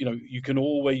 you can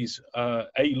always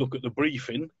look at the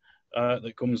briefing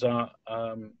that comes out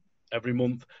every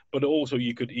month, but also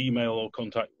you could email or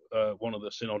contact one of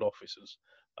the synod officers.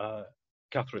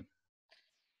 Catherine.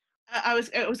 I was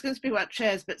going to speak about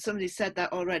chairs, but somebody said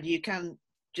that already. You can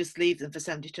just leave them for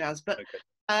 72 hours. But okay.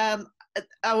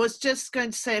 I was just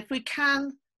going to say, if we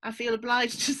can, I feel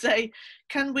obliged to say,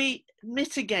 can we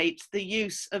mitigate the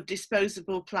use of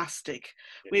disposable plastic?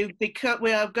 Yeah.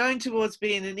 We are going towards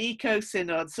being an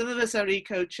eco-synod. Some of us are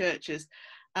eco-churches,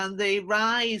 and the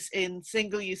rise in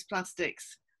single-use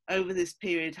plastics over this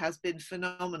period has been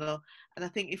phenomenal. And I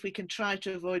think if we can try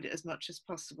to avoid it as much as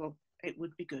possible, it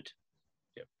would be good.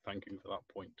 Yep, thank you for that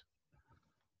point.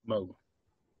 Mo,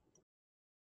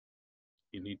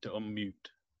 you need to unmute.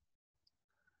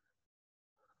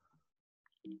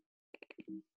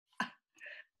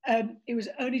 it was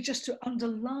only just to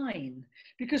underline,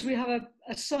 because we have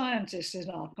a scientist in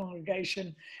our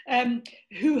congregation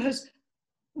who has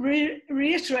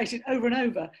reiterated over and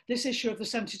over this issue of the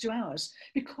 72 hours,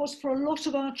 because for a lot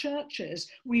of our churches,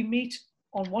 we meet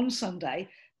on one Sunday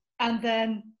and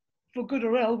then for good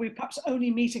or ill, we perhaps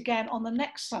only meet again on the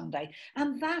next Sunday.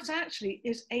 And that actually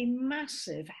is a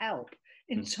massive help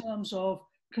in terms of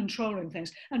controlling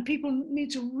things. And people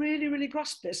need to really, really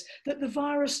grasp this, that the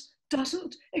virus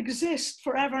doesn't exist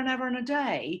forever and ever and a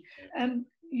day.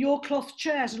 Your cloth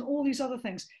chairs and all these other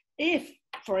things. If,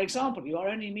 for example, you are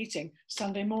only meeting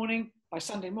Sunday morning by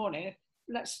Sunday morning,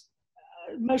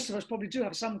 most of us probably do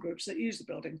have some groups that use the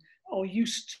building or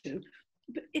used to,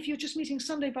 but if you're just meeting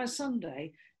Sunday by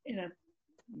Sunday,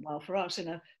 for us, in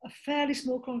a fairly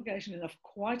small congregation in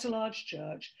quite a large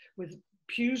church with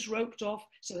pews roped off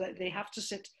so that they have to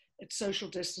sit at social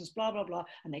distance, blah, blah, blah,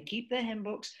 and they keep their hymn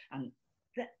books, and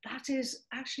that is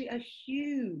actually a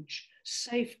huge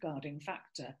safeguarding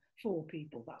factor for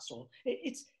people, that's all.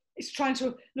 It's trying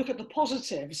to look at the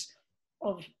positives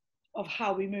of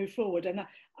how we move forward.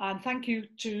 And thank you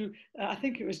to, I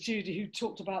think it was Judy who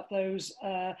talked about those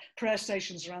prayer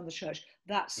stations around the church.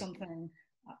 That's something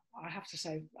I have to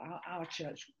say, our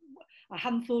church, I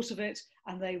hadn't thought of it,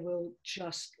 and they will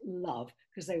just love,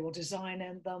 because they will design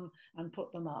in them and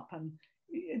put them up. And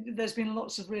there's been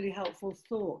lots of really helpful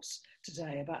thoughts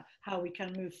today about how we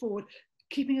can move forward,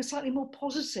 keeping a slightly more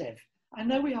positive. I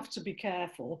know we have to be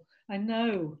careful. I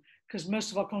know, because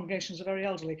most of our congregations are very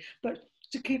elderly, but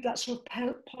to keep that sort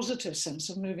of positive sense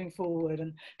of moving forward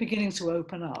and beginning to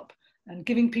open up and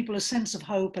giving people a sense of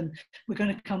hope, and we're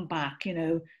going to come back,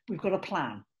 we've got a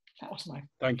plan. That was my...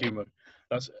 Thank you, Mo.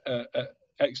 That's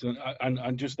excellent.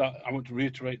 And just that, I want to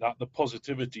reiterate that the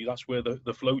positivity, that's where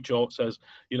the flow chart says,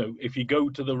 if you go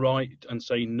to the right and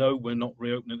say, no, we're not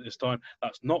reopening at this time,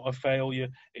 that's not a failure.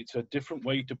 It's a different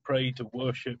way to pray, to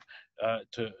worship,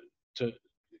 to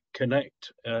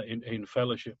connect in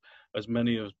fellowship, as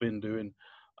many have been doing.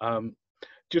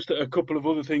 Just a couple of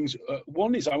other things.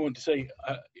 One is, I want to say,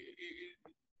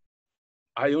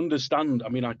 I understand,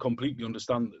 I completely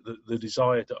understand the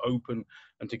desire to open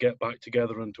and to get back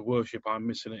together and to worship. I'm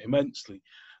missing it immensely.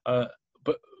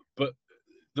 But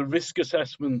the risk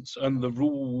assessments and the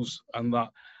rules and that,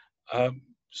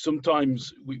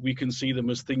 sometimes we can see them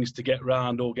as things to get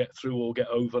round or get through or get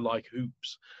over like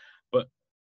hoops. But,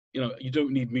 you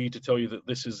don't need me to tell you that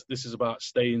this is about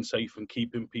staying safe and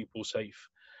keeping people safe.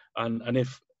 And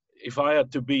if I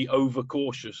had to be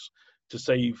overcautious to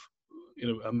save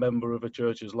a member of a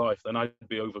church's life, then I'd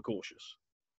be overcautious.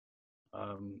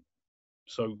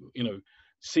 So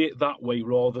see it that way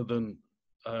rather than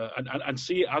and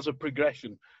see it as a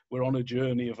progression. We're on a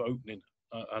journey of opening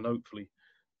and hopefully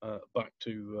back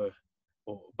to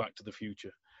the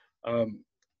future.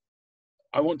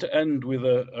 I want to end with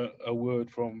a word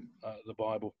from the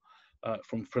Bible,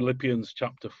 from Philippians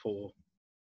chapter 4.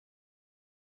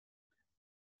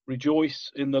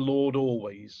 Rejoice in the Lord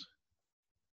always.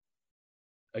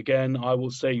 Again, I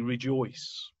will say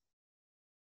rejoice.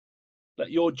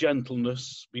 Let your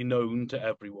gentleness be known to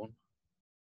everyone.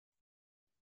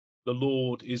 The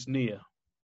Lord is near.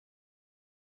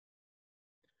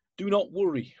 Do not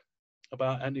worry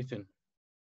about anything,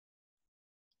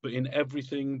 but in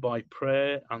everything by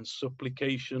prayer and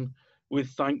supplication with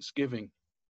thanksgiving,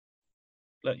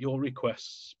 let your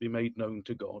requests be made known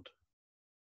to God.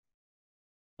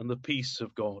 And the peace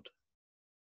of God,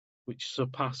 which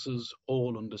surpasses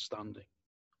all understanding,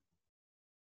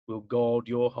 will guard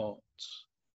your hearts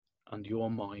and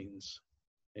your minds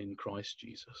in Christ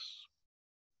Jesus.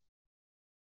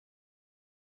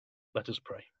 Let us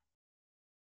pray.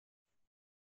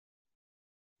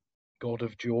 God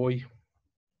of joy,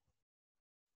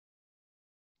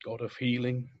 God of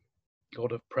healing,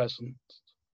 God of presence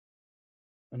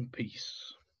and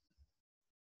peace,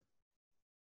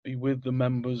 be with the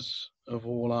members of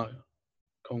all our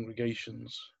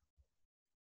congregations.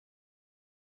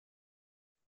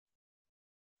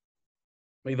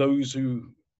 May those who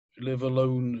live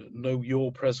alone know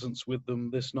your presence with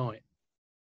them this night.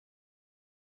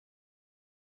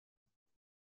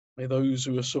 May those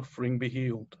who are suffering be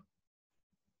healed,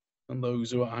 and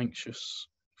those who are anxious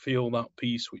feel that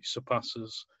peace which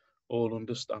surpasses all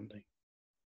understanding.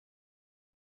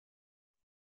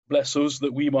 Bless us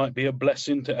that we might be a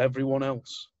blessing to everyone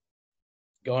else.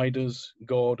 Guide us,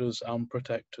 guard us, and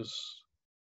protect us,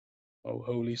 O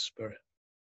Holy Spirit.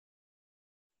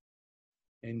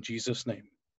 In Jesus' name,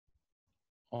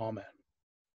 amen.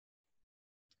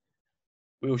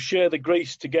 We'll share the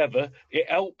grace together. It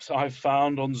helps, I've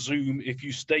found, on Zoom if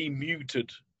you stay muted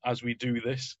as we do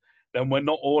this. then we're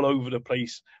not all over the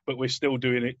place, but we're still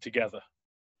doing it together.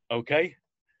 Okay?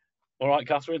 All right,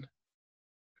 Catherine?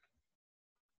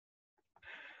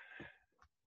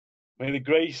 May the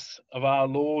grace of our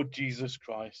Lord Jesus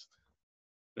Christ,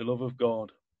 the love of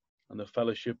God, and the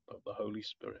fellowship of the Holy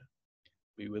Spirit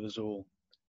be with us all,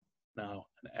 now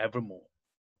and evermore.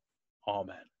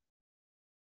 Amen.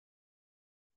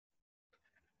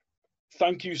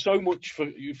 Thank you so much for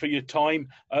your time.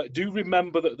 Do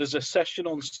remember that there's a session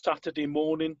on Saturday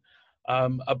morning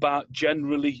about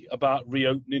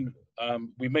reopening.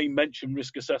 We may mention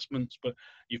risk assessments, but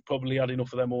you've probably had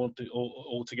enough of them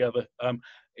all together.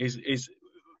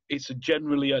 It's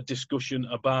generally a discussion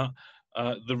about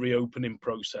the reopening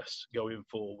process going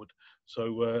forward.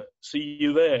 So see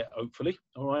you there, hopefully.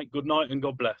 All right, good night and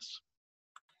God bless.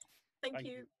 Thank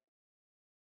you.